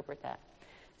interpret that.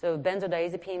 So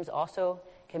benzodiazepines also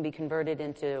can be converted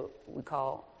into what we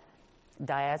call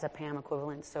diazepam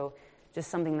equivalents. So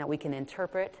just something that we can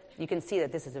interpret. You can see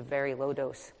that this is a very low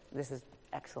dose. This is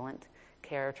excellent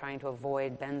care, trying to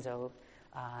avoid benzo,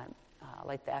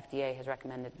 like the FDA has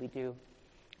recommended we do.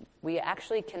 We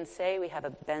actually can say we have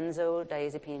a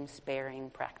benzodiazepine sparing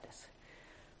practice,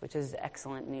 which is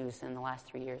excellent news in the last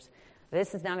 3 years.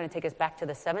 This is now going to take us back to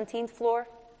the 17th floor.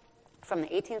 From the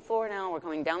 18th floor now, we're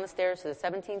going down the stairs to the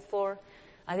 17th floor.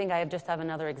 I think I just have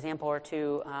another example or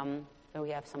two, so we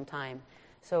have some time.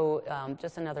 So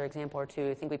just another example or two.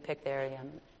 I think we picked there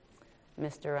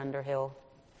Mr. Underhill,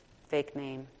 fake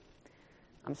name.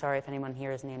 I'm sorry if anyone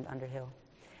here is named Underhill.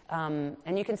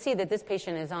 And you can see that this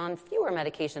patient is on fewer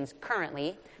medications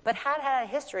currently, but had a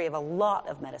history of a lot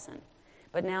of medicine.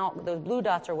 But now those blue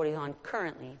dots are what he's on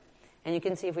currently. And you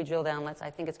can see if we drill down, I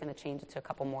think it's going to change it to a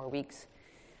couple more weeks,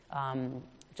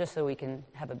 just so we can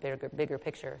have a bigger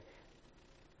picture.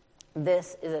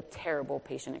 This is a terrible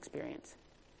patient experience.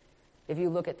 If you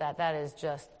look at that, that is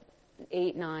just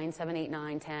 8, 9, 7, 8,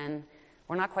 9, 10.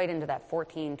 We're not quite into that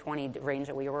 14, 20 range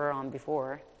that we were on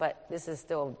before, but this is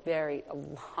still a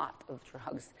lot of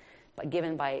drugs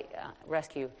given by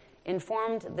rescue.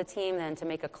 Informed the team then to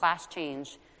make a class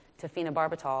change to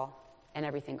phenobarbital, and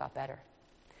everything got better.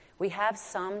 We have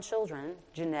some children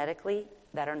genetically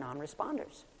that are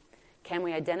non-responders. Can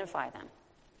we identify them?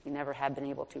 We never have been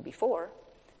able to before.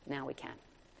 Now we can.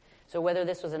 So whether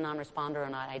this was a non-responder or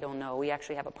not, I don't know. We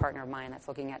actually have a partner of mine that's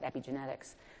looking at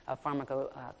epigenetics,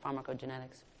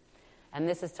 pharmacogenetics. And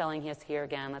this is telling us here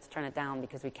again, let's turn it down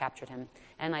because we captured him.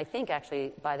 And I think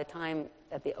actually by the time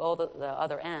at the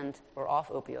other end, we're off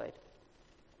opioid.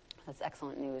 That's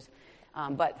excellent news.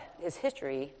 But his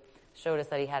history showed us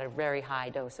that he had a very high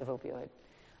dose of opioid.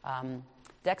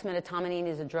 Dexmedetomidine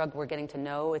is a drug we're getting to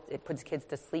know. It puts kids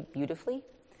to sleep beautifully.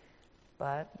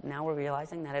 But now we're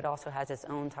realizing that it also has its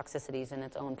own toxicities and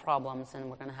its own problems, and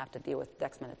we're going to have to deal with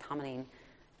dexmedetomidine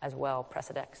as well,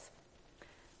 Precedex.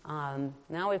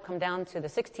 Now we've come down to the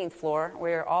 16th floor,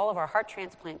 where all of our heart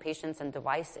transplant patients and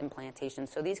device implantations,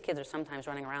 so these kids are sometimes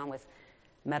running around with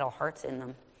metal hearts in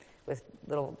them, with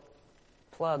little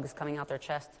plugs coming out their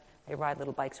chest. They ride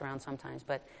little bikes around sometimes,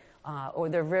 but or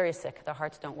they're very sick. Their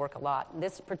hearts don't work a lot.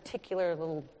 This particular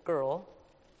little girl,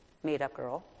 made-up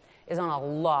girl, is on a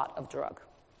lot of drugs.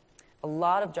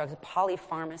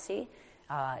 Polypharmacy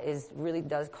really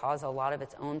does cause a lot of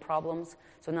its own problems.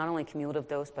 So not only cumulative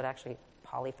dose, but actually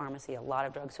polypharmacy, a lot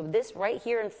of drugs. So this right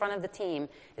here in front of the team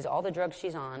is all the drugs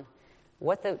she's on,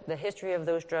 what the history of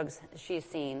those drugs she's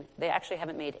seen. They actually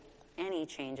haven't made any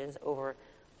changes over,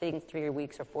 I think, 3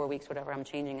 weeks or 4 weeks, whatever I'm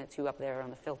changing it to up there on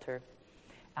the filter.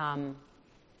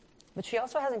 But she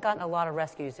also hasn't gotten a lot of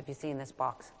rescues, if you see in this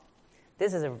box.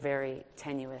 This is a very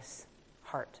tenuous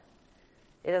heart.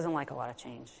 It doesn't like a lot of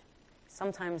change.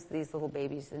 Sometimes these little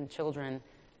babies and children,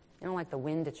 they don't like the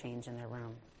wind to change in their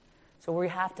room. So we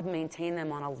have to maintain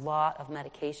them on a lot of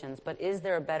medications. But is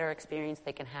there a better experience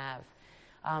they can have?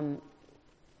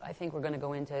 I think we're going to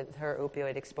go into her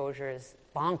opioid exposure is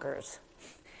bonkers,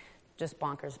 just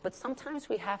bonkers. But sometimes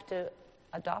we have to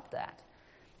adopt that.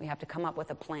 We have to come up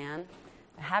with a plan.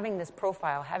 Having this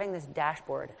profile, having this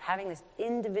dashboard, having this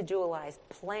individualized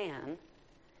plan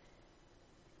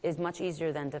is much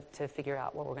easier than to figure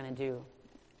out what we're going to do.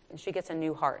 When she gets a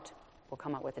new heart, we'll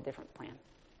come up with a different plan.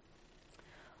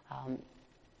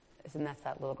 And that's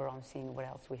that little girl. I'm seeing what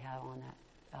else we have on that.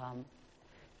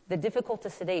 The difficult to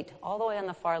sedate, all the way on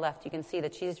the far left, you can see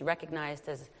that she's recognized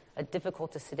as a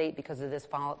difficult to sedate because of this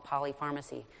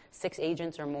polypharmacy. 6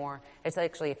 agents or more. It's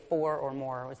actually 4 or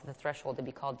more was the threshold to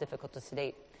be called difficult to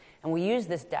sedate. And we use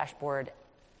this dashboard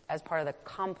as part of the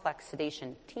complex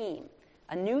sedation team,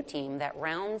 a new team that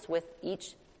rounds with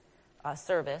each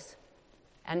service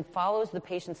and follows the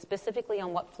patient specifically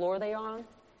on what floor they're on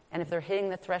and if they're hitting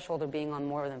the threshold of being on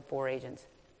more than 4 agents.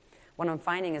 What I'm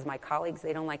finding is my colleagues,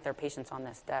 they don't like their patients on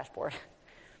this dashboard.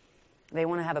 They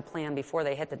want to have a plan before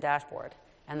they hit the dashboard.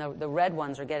 And the red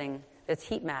ones are getting, it's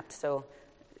heat mapped, so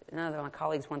none of my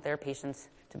colleagues want their patients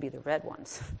to be the red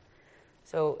ones.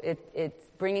 So it's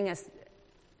bringing us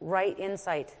right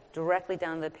insight directly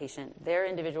down to the patient, their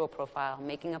individual profile,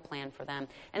 making a plan for them.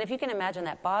 And if you can imagine,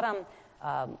 that bottom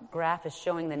graph is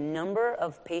showing the number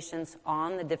of patients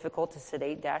on the difficult to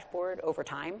sedate dashboard over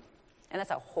time, and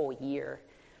that's a whole year.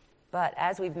 But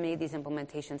as we've made these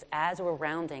implementations, as we're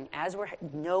rounding, as we're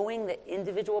knowing the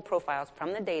individual profiles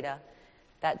from the data,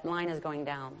 that line is going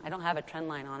down. I don't have a trend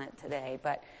line on it today,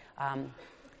 but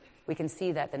we can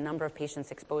see that the number of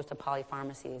patients exposed to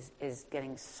polypharmacy is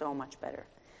getting so much better.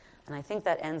 And I think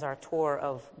that ends our tour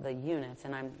of the units,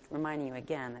 and I'm reminding you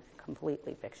again, it's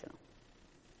completely fictional.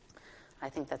 I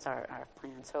think that's our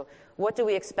plan. So what do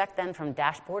we expect then from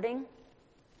dashboarding?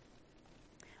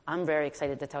 I'm very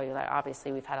excited to tell you that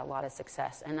obviously we've had a lot of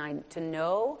success. And to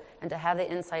know and to have the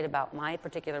insight about my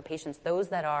particular patients, those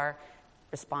that are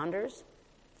responders,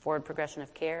 forward progression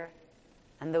of care,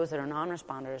 and those that are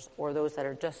non-responders, or those that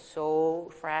are just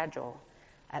so fragile,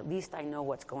 at least I know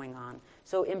what's going on.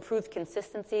 So improved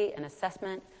consistency and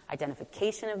assessment,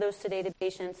 identification of those sedated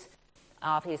patients,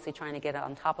 obviously trying to get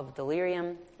on top of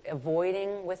delirium,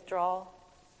 avoiding withdrawal,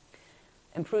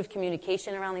 improved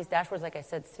communication around these dashboards, like I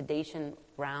said, sedation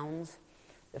rounds,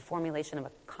 the formulation of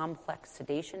a complex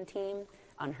sedation team,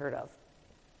 unheard of.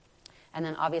 And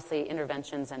then obviously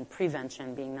interventions and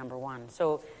prevention being number one.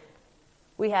 So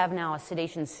we have now a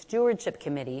sedation stewardship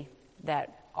committee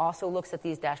that also looks at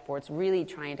these dashboards, really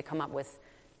trying to come up with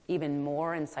even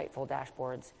more insightful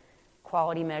dashboards,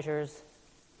 quality measures,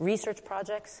 research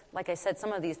projects. Like I said,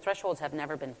 some of these thresholds have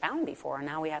never been found before, and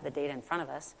now we have the data in front of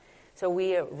us. So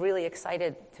we are really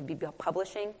excited to be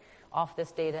publishing off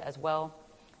this data as well.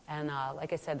 And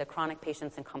like I said, the chronic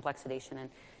patients in complex sedation,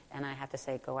 and I have to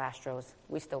say, go Astros.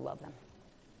 We still love them.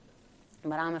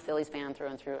 But I'm a Phillies fan through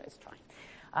and through. It's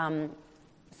fine.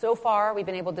 So far, we've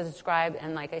been able to describe,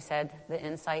 and like I said, the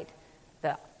insight,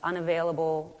 the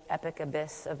unavailable epic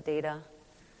abyss of data.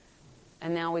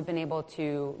 And now we've been able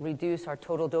to reduce our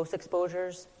total dose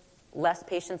exposures, less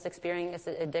patients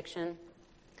experiencing addiction.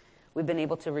 We've been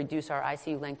able to reduce our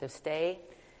ICU length of stay.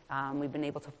 We've been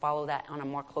able to follow that on a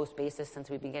more close basis since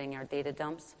we've been getting our data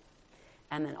dumps.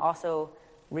 And then also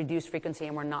reduce frequency,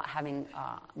 and we're not having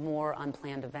more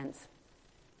unplanned events.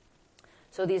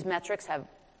 So these metrics have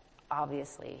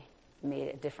obviously made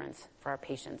a difference for our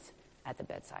patients at the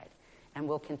bedside, and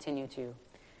will continue to.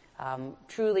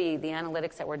 Truly, the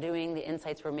analytics that we're doing, the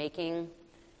insights we're making,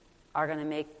 are going to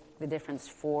make the difference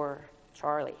for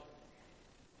Charlie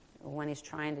when he's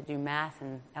trying to do math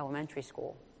in elementary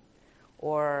school,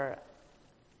 or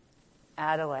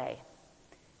Adelaide,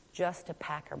 just to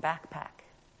pack her backpack,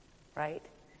 right?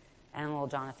 And little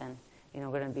Jonathan,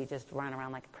 going to be just running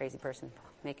around like a crazy person,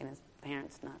 making his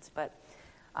parents nuts. But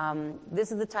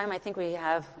this is the time I think we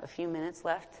have a few minutes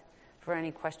left for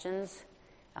any questions.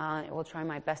 We'll try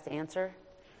my best to answer.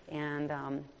 And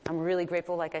I'm really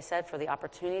grateful, like I said, for the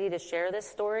opportunity to share this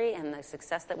story and the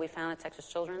success that we found at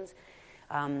Texas Children's.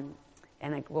 And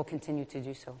I will continue to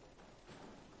do so.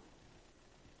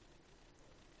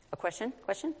 A question?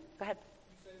 Question? Go ahead.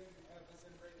 You say you have this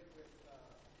integrated with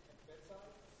at bedside?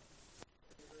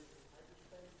 Integrated with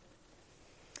hyperspace?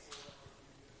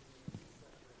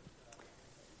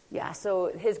 Yeah,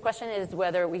 so his question is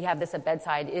whether we have this at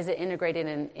bedside. Is it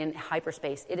integrated in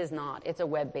hyperspace? It is not. It's a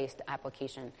web-based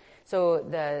application. So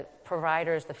the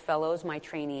providers, the fellows, my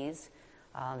trainees,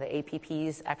 the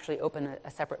APPs actually open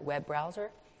a separate web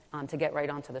browser to get right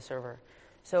onto the server.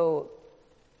 So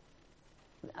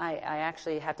I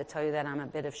actually have to tell you that I'm a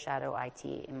bit of shadow IT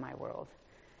in my world.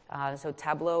 So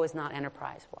Tableau is not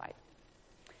enterprise-wide.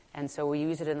 And so we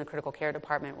use it in the critical care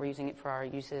department. We're using it for our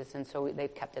uses, and so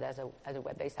they've kept it as a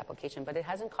web-based application. But it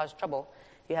hasn't caused trouble.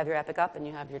 You have your Epic up, and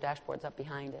you have your dashboards up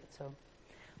behind it. So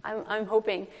I'm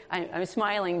hoping, I'm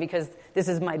smiling because this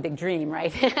is my big dream,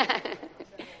 right?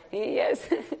 Yes.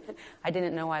 I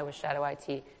didn't know I was shadow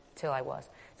IT till I was.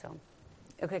 So,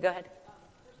 okay, go ahead.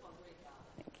 First of all, great job.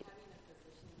 Thank you. Having a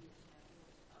physician be a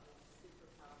champion is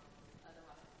super powerful.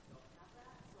 Otherwise, you don't have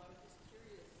that. So I was just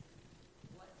curious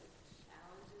what the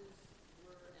challenges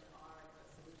were and are, and what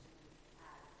solutions you've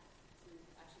had to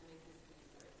actually make this be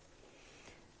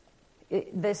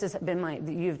embraced. This has been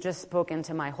you've just spoken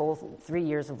to my whole 3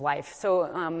 years of life.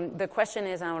 So the question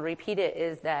is, and I'll repeat it,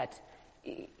 is that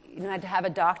to have a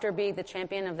doctor be the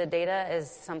champion of the data is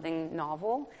something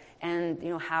novel, and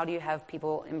how do you have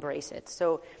people embrace it?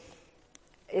 So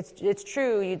it's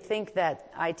true. You'd think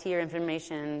that IT or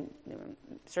information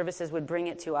services would bring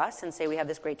it to us and say, we have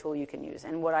this great tool you can use.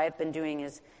 And what I've been doing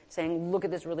is saying, look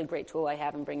at this really great tool I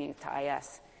have, and bringing it to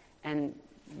IS, and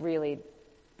really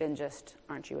been just,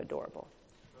 aren't you adorable?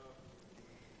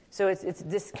 So it's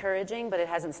discouraging, but it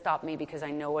hasn't stopped me because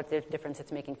I know what the difference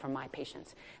it's making for my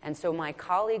patients. And so my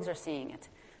colleagues are seeing it.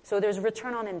 So there's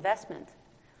return on investment,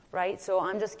 right? So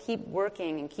I'm just keep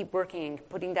working and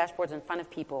putting dashboards in front of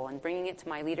people and bringing it to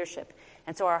my leadership.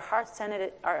 And so our Heart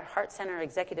Center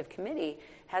Executive Committee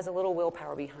has a little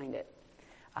willpower behind it.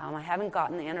 I haven't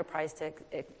gotten the enterprise to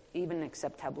even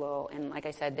accept Tableau. And like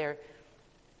I said,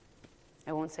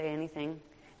 I won't say anything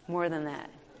more than that.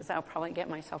 because I'll probably get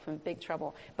myself in big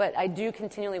trouble. But I do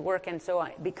continually work, and so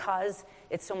because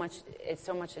it's so much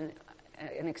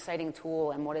an exciting tool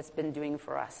and what it's been doing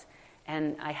for us,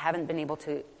 and I haven't been able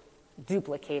to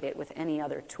duplicate it with any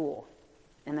other tool,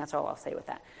 and that's all I'll say with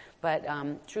that. But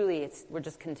truly, we're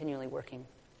just continually working.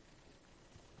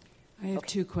 I have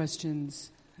two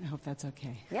questions. I hope that's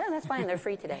okay. Yeah, that's fine. They're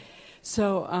free today.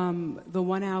 So the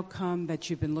one outcome that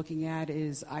you've been looking at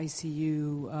is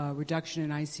ICU, reduction in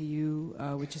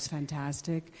ICU, which is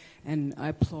fantastic, and I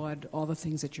applaud all the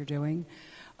things that you're doing.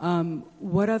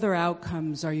 What other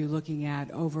outcomes are you looking at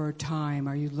over time?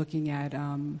 Are you looking at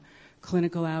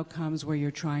clinical outcomes where you're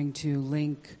trying to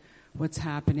link what's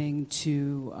happening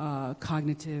to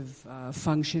cognitive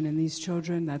function in these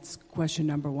children? That's question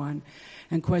number one.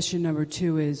 And question number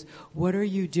two is, what are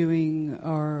you doing,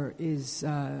 or is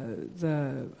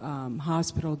the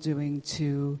hospital doing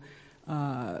to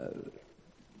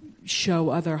show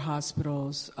other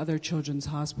hospitals, other children's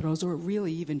hospitals, or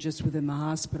really even just within the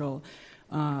hospital,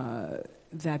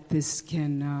 that this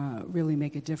can really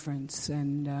make a difference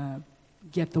and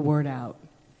get the word out?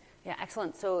 Yeah,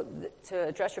 excellent. So to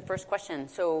address your first question,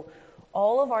 so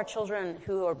all of our children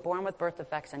who are born with birth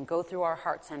defects and go through our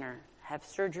heart center, have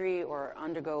surgery or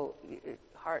undergo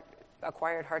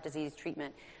acquired heart disease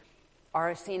treatment,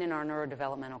 are seen in our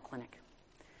neurodevelopmental clinic.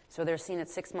 So they're seen at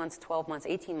 6 months, 12 months,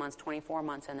 18 months, 24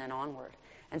 months, and then onward.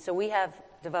 And so we have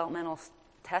developmental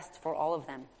tests for all of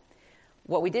them.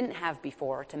 What we didn't have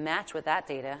before to match with that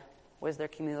data was their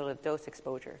cumulative dose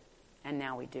exposure, and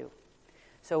now we do.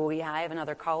 So I have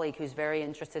another colleague who's very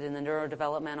interested in the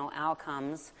neurodevelopmental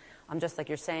outcomes. Just like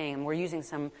you're saying, we're using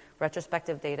some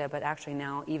retrospective data, but actually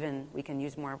now even we can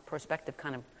use more prospective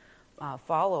kind of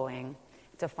following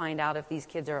to find out if these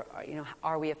kids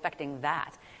are we affecting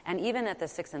that? And even at the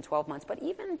 6 and 12 months, but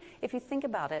even if you think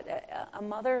about it, a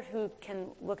mother who can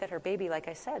look at her baby, like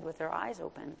I said, with their eyes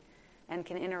open and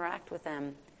can interact with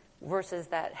them versus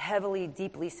that heavily,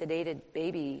 deeply sedated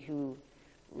baby who,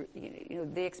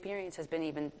 the experience has been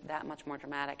even that much more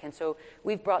dramatic. And so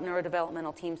we've brought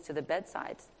neurodevelopmental teams to the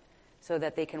bedsides so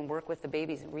that they can work with the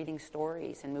babies and reading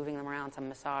stories and moving them around, some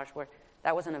massage, where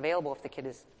that wasn't available if the kid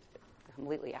is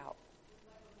completely out.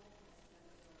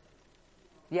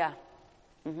 Yeah.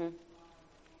 Mm-hmm.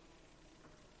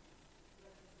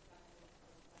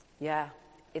 Yeah.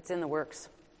 It's in the works.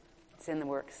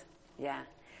 Yeah.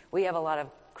 We have a lot of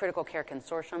critical care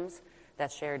consortiums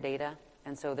that share data,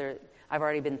 and so I've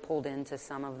already been pulled into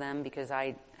some of them because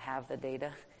I have the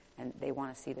data, and they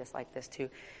want to see this like this too.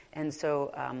 And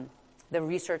so the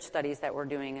research studies that we're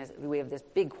doing is we have this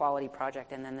big quality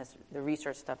project, and then the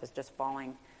research stuff is just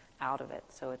falling out of it.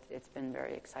 So it's been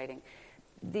very exciting.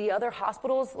 The other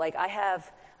hospitals, like I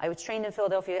was trained in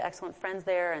Philadelphia, excellent friends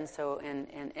there, and so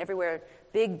and everywhere,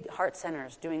 big heart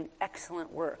centers doing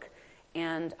excellent work.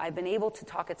 And I've been able to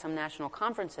talk at some national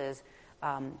conferences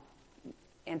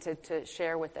and to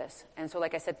share with this. And so,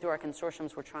 like I said, through our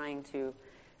consortiums, we're trying to.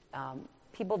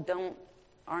 People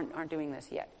aren't doing this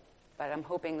yet, but I'm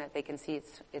hoping that they can see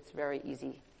it's very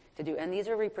easy to do. And these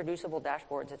are reproducible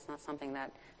dashboards. It's not something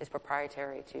that is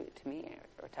proprietary to me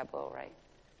or Tableau, right?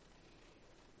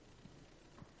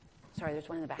 Sorry, there's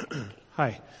one in the back.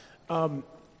 Hi.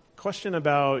 Question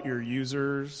about your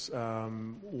users,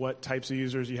 what types of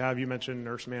users you have. You mentioned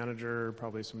nurse manager,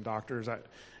 probably some doctors.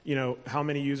 How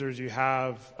many users you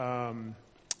have,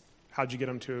 how'd you get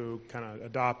them to kind of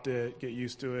adopt it, get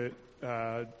used to it,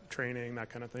 training, that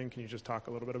kind of thing? Can you just talk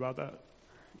a little bit about that?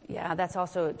 Yeah, that's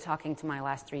also talking to my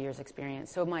last 3 years'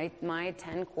 experience. So my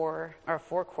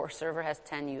 4-core server has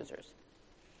 10 users.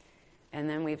 And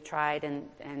then we've tried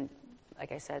and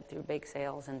like I said, through bake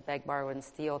sales and beg, borrow, and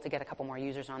steal to get a couple more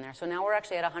users on there. So now we're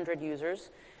actually at 100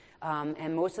 users.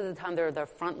 And most of the time they're the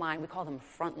frontline, we call them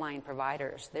frontline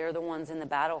providers. They're the ones in the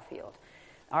battlefield.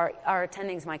 Our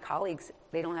attendings, my colleagues,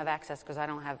 they don't have access because I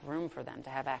don't have room for them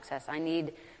to have access. I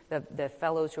need the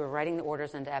fellows who are writing the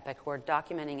orders into Epic, who are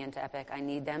documenting into Epic, I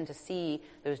need them to see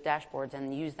those dashboards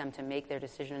and use them to make their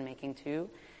decision-making too,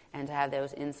 and to have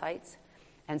those insights.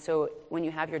 And so when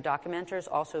you have your documenters,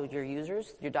 also your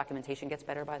users, your documentation gets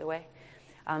better, by the way.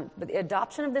 But the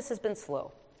adoption of this has been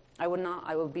slow. I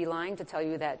would be lying to tell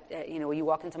you that, you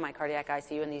walk into my cardiac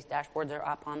ICU and these dashboards are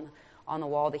up on the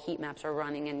wall, the heat maps are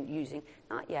running and using.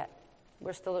 Not yet.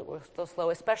 We're still slow,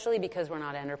 especially because we're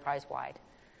not enterprise-wide.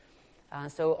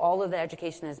 So all of the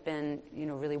education has been,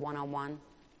 really one-on-one.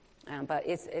 But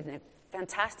it's a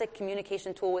fantastic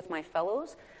communication tool with my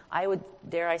fellows.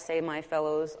 Dare I say my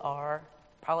fellows are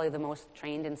probably the most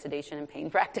trained in sedation and pain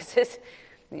practices,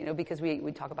 because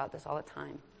we talk about this all the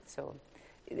time. So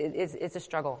it's a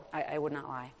struggle, I would not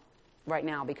lie, right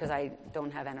now, because I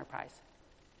don't have enterprise.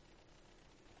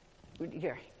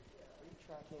 Here. Are you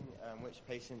tracking which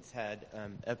patients had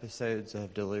episodes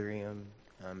of delirium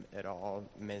at all?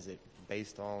 Is it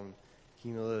based on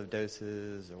cumulative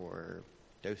doses or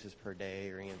doses per day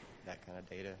or any of that kind of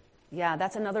data? Yeah,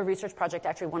 that's another research project.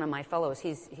 Actually, one of my fellows,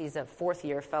 he's a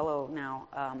fourth-year fellow now,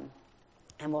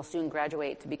 and will soon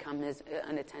graduate to become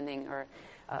an attending.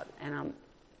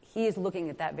 He is looking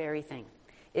at that very thing.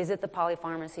 Is it the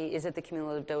polypharmacy? Is it the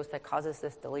cumulative dose that causes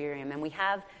this delirium? And we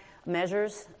have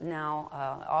measures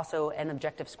now, also an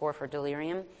objective score for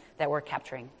delirium that we're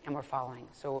capturing and we're following.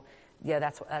 So, yeah,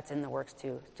 that's in the works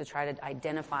too, to try to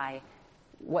identify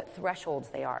what thresholds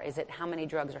they are. Is it how many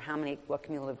drugs or what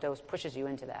cumulative dose pushes you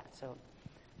into that? So,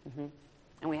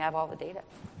 and we have all the data.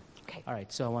 Okay. All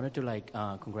right, so I wanted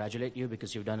to congratulate you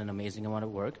because you've done an amazing amount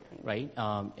of work, right?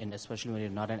 And especially when you're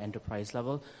not at enterprise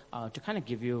level. To kind of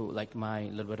give you my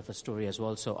little bit of a story as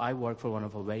well. So I work for one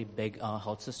of a very big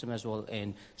health system as well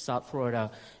in South Florida,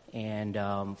 and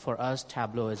for us,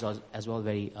 Tableau is as well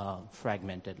very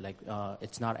fragmented.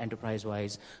 It's not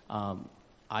enterprise-wise.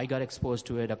 I got exposed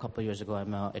to it a couple of years ago.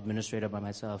 I'm an administrator by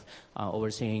myself,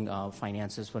 overseeing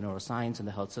finances for neuroscience in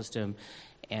the health system.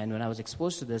 And when I was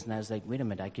exposed to this, and I was like, wait a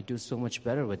minute, I could do so much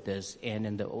better with this.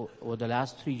 And over the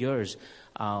last 3 years,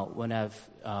 when I've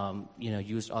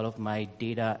used all of my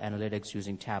data analytics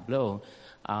using Tableau,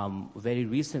 very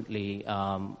recently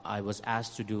I was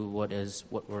asked to do what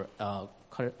we're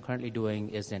currently doing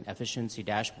is an efficiency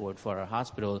dashboard for our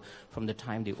hospital from the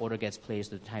time the order gets placed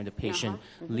to the time the patient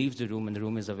leaves the room and the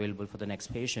room is available for the next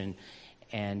patient.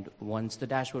 And once the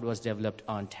dashboard was developed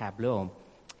on Tableau,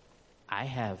 I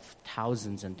have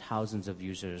thousands and thousands of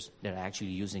users that are actually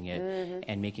using it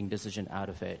and making decision out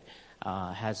of it.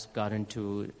 Has gotten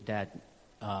to that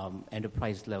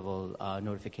enterprise level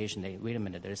notification that, wait a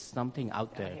minute, there's something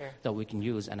out there that we can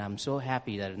use. And I'm so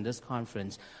happy that in this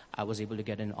conference, I was able to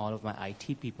get in all of my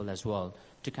IT people as well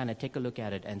to kind of take a look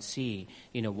at it and see,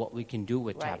 what we can do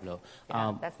with Tableau.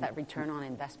 Yeah, that's that return on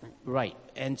investment. Right.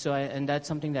 And so, and that's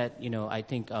something that, I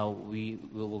think we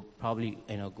will probably,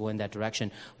 go in that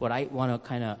direction. What I want to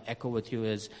kind of echo with you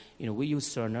is, we use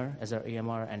Cerner as our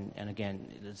EMR, and again,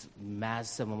 there's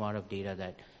massive amount of data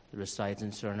that resides in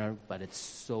Cerner, but it's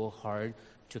so hard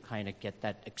to kind of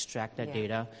extract that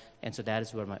data. And so that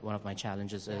is where one of my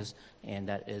challenges is, and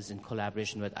that is in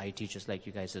collaboration with IT, just like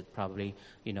you guys probably,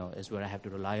 is where I have to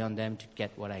rely on them to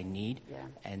get what I need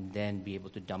and then be able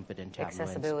to dump it in Tableau.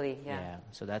 Accessibility,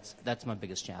 So that's my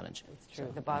biggest challenge. It's true,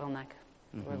 the bottleneck.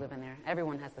 We're living there.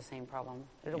 Everyone has the same problem.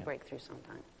 It'll break through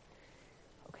sometime.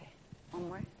 Okay, one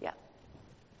more? Yeah.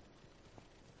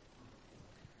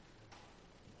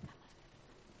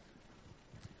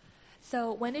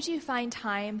 So when did you find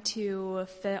time to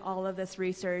fit all of this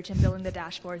research and building the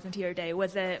dashboards into your day?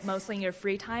 Was it mostly in your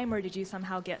free time, or did you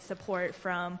somehow get support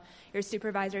from your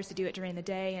supervisors to do it during the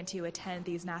day and to attend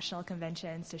these national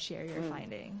conventions to share your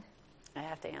finding? I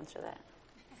have to answer that.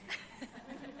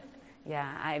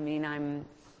 Yeah, I mean, I'm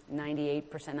 98%,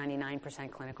 99%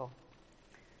 clinical.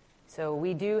 So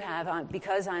we do have,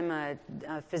 because I'm a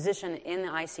physician in the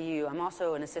ICU, I'm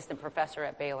also an assistant professor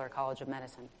at Baylor College of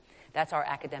Medicine. That's our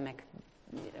academic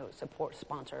support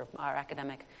sponsor, our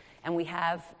academic. And we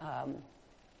have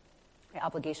the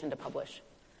obligation to publish.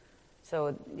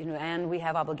 So, and we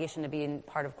have obligation to be in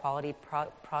part of quality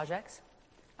projects.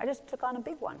 I just took on a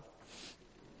big one.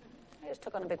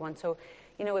 So,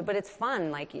 but it's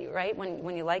fun, right?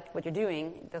 When you like what you're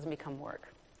doing, it doesn't become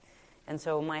work. And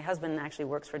so my husband actually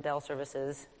works for Dell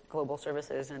Services, Global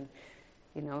Services, and,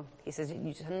 he says,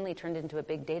 you suddenly turned into a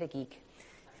big data geek.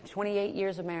 28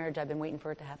 years of marriage, I've been waiting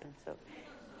for it to happen. So,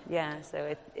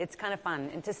 so it's kind of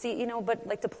fun. And to see,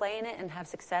 but to play in it and have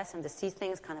success and to see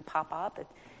things kind of pop up, it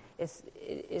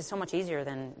is so much easier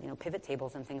than, pivot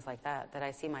tables and things like that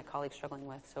I see my colleagues struggling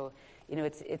with. So,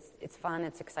 it's fun,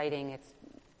 it's exciting, it's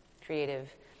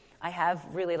creative. I have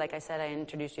really, like I said, I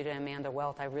introduced you to Amanda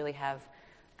Welt. I really have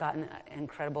gotten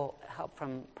incredible help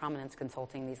from Prominence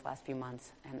Consulting these last few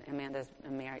months. And Amanda's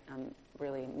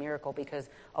really a miracle, because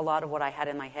a lot of what I had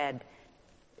in my head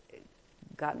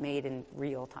got made in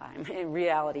real time. In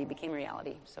reality, became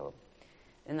reality. So,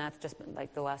 and that's just been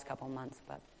the last couple of months.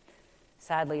 But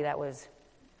sadly,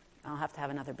 I'll have to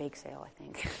have another bake sale, I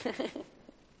think.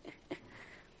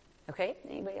 Okay,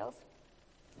 anybody else?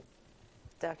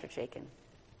 Dr. Chaikin.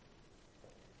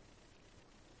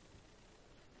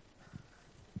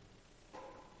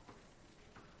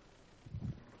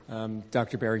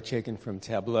 Dr. Barry Chaikin from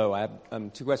Tableau. I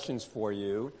have 2 questions for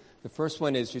you. The first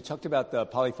one is, you talked about the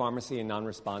polypharmacy and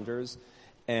non-responders,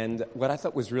 and what I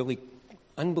thought was really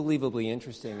unbelievably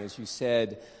interesting is you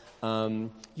said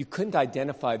you couldn't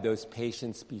identify those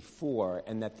patients before,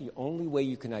 and that the only way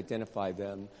you can identify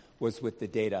them was with the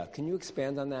data. Can you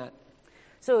expand on that?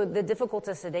 So the difficult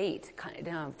to sedate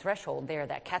threshold there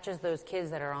that catches those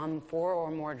kids that are on 4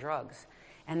 or more drugs.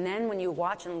 And then when you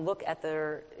watch and look at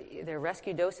their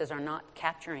rescue doses are not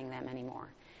capturing them anymore.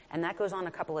 And that goes on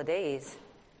a couple of days.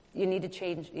 You need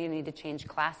to change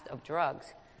class of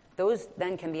drugs. Those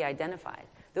then can be identified.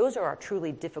 Those are our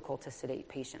truly difficult to sedate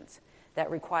patients that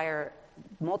require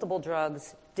multiple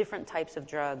drugs, different types of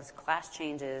drugs, class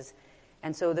changes.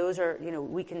 And so those are,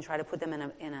 we can try to put them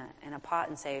in a pot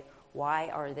and say, why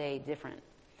are they different?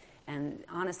 And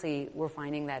honestly, we're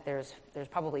finding that there's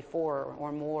probably 4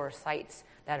 or more sites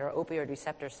that are opioid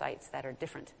receptor sites that are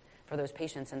different for those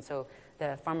patients. And so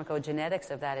the pharmacogenetics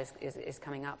of that is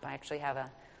coming up. I actually have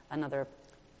another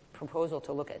proposal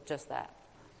to look at just that.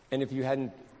 And if you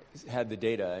hadn't had the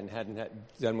data and hadn't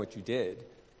done what you did,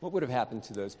 what would have happened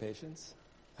to those patients?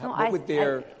 What would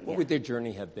their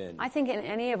journey have been? I think in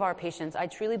any of our patients, I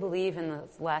truly believe in the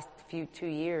last 2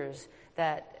 years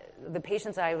that the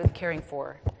patients I was caring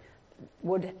for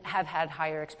would have had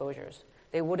higher exposures.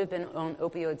 They would have been on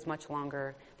opioids much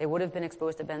longer. They would have been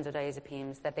exposed to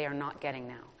benzodiazepines that they are not getting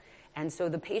now. And so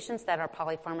the patients that are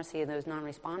polypharmacy and those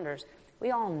non-responders,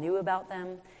 we all knew about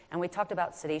them, and we talked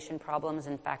about sedation problems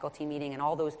in faculty meeting, and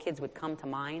all those kids would come to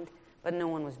mind, but no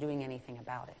one was doing anything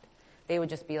about it. They would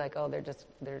just be like, oh,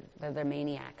 they're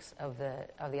maniacs of the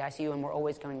ICU, and we're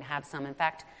always going to have some. In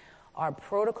fact, our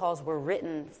protocols were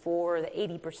written for the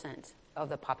 80% of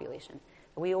the population.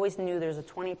 We always knew there's a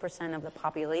 20% of the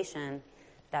population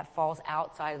that falls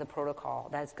outside of the protocol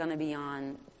that's going to be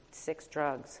on 6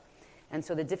 drugs. And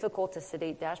so the difficult to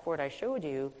sedate dashboard I showed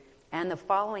you, and the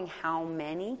following how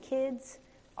many kids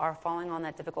are falling on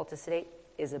that difficult to sedate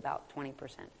is about 20%.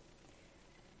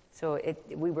 So it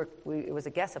was a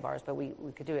guess of ours, but we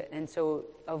could do it. And so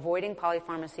avoiding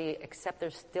polypharmacy, except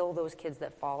there's still those kids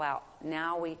that fall out.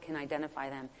 Now we can identify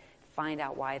them, find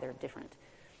out why they're different.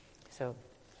 So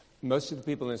most of the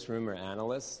people in this room are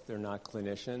analysts. They're not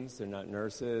clinicians. They're not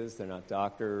nurses. They're not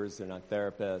doctors. They're not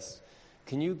therapists.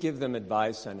 Can you give them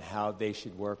advice on how they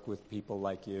should work with people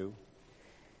like you?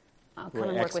 Come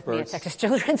and work with me at Texas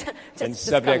Children's. And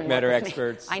subject matter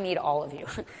experts. I need all of you.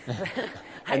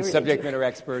 And subject matter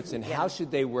experts. And how should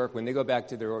they work when they go back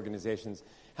to their organizations?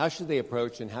 How should they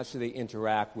approach and how should they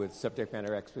interact with subject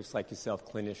matter experts like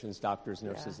yourself, clinicians, doctors,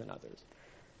 nurses, and others?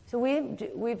 So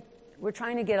we're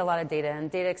trying to get a lot of data,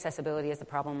 and data accessibility is the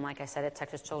problem, like I said, at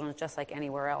Texas Children's, just like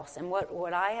anywhere else. And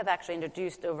what I have actually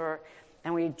introduced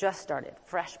and we just started,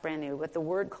 fresh, brand new, with the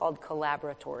word called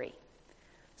collaboratory.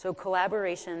 So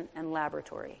collaboration and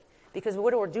laboratory. Because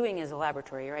what we're doing is a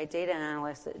laboratory, right? Data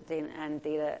analysis and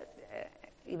data,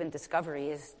 even discovery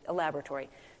is a laboratory.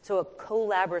 So a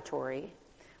collaboratory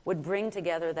would bring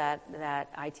together that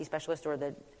IT specialist or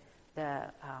the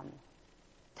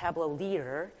Tableau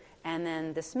leader and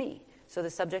then the SME. So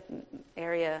the subject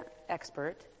area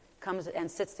expert comes and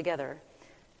sits together.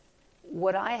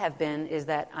 What I have been is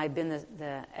that I've been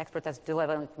the expert that's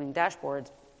developing dashboards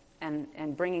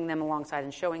and bringing them alongside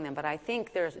and showing them. But I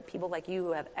think there's people like you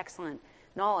who have excellent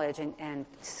knowledge and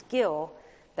skill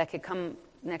that could come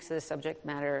next to the subject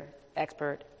matter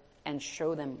expert and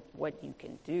show them what you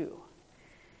can do.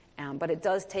 But it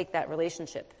does take that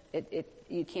relationship.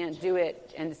 You can't do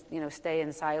it and stay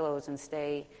in silos and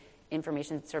stay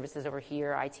information services over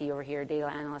here, IT over here, data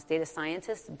analysts, data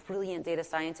scientists. Brilliant data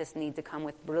scientists need to come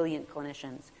with brilliant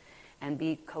clinicians and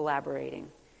be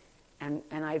collaborating. And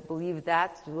I believe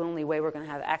that's the only way we're going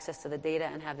to have access to the data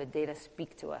and have the data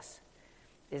speak to us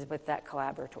is with that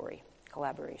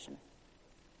collaboration.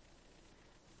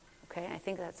 Okay, I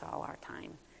think that's all our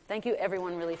time. Thank you,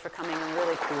 everyone, really, for coming. I'm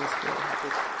really pleased, really happy.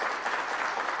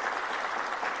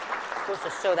 I'm supposed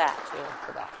to show that, too.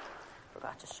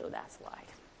 Forgot to show that slide.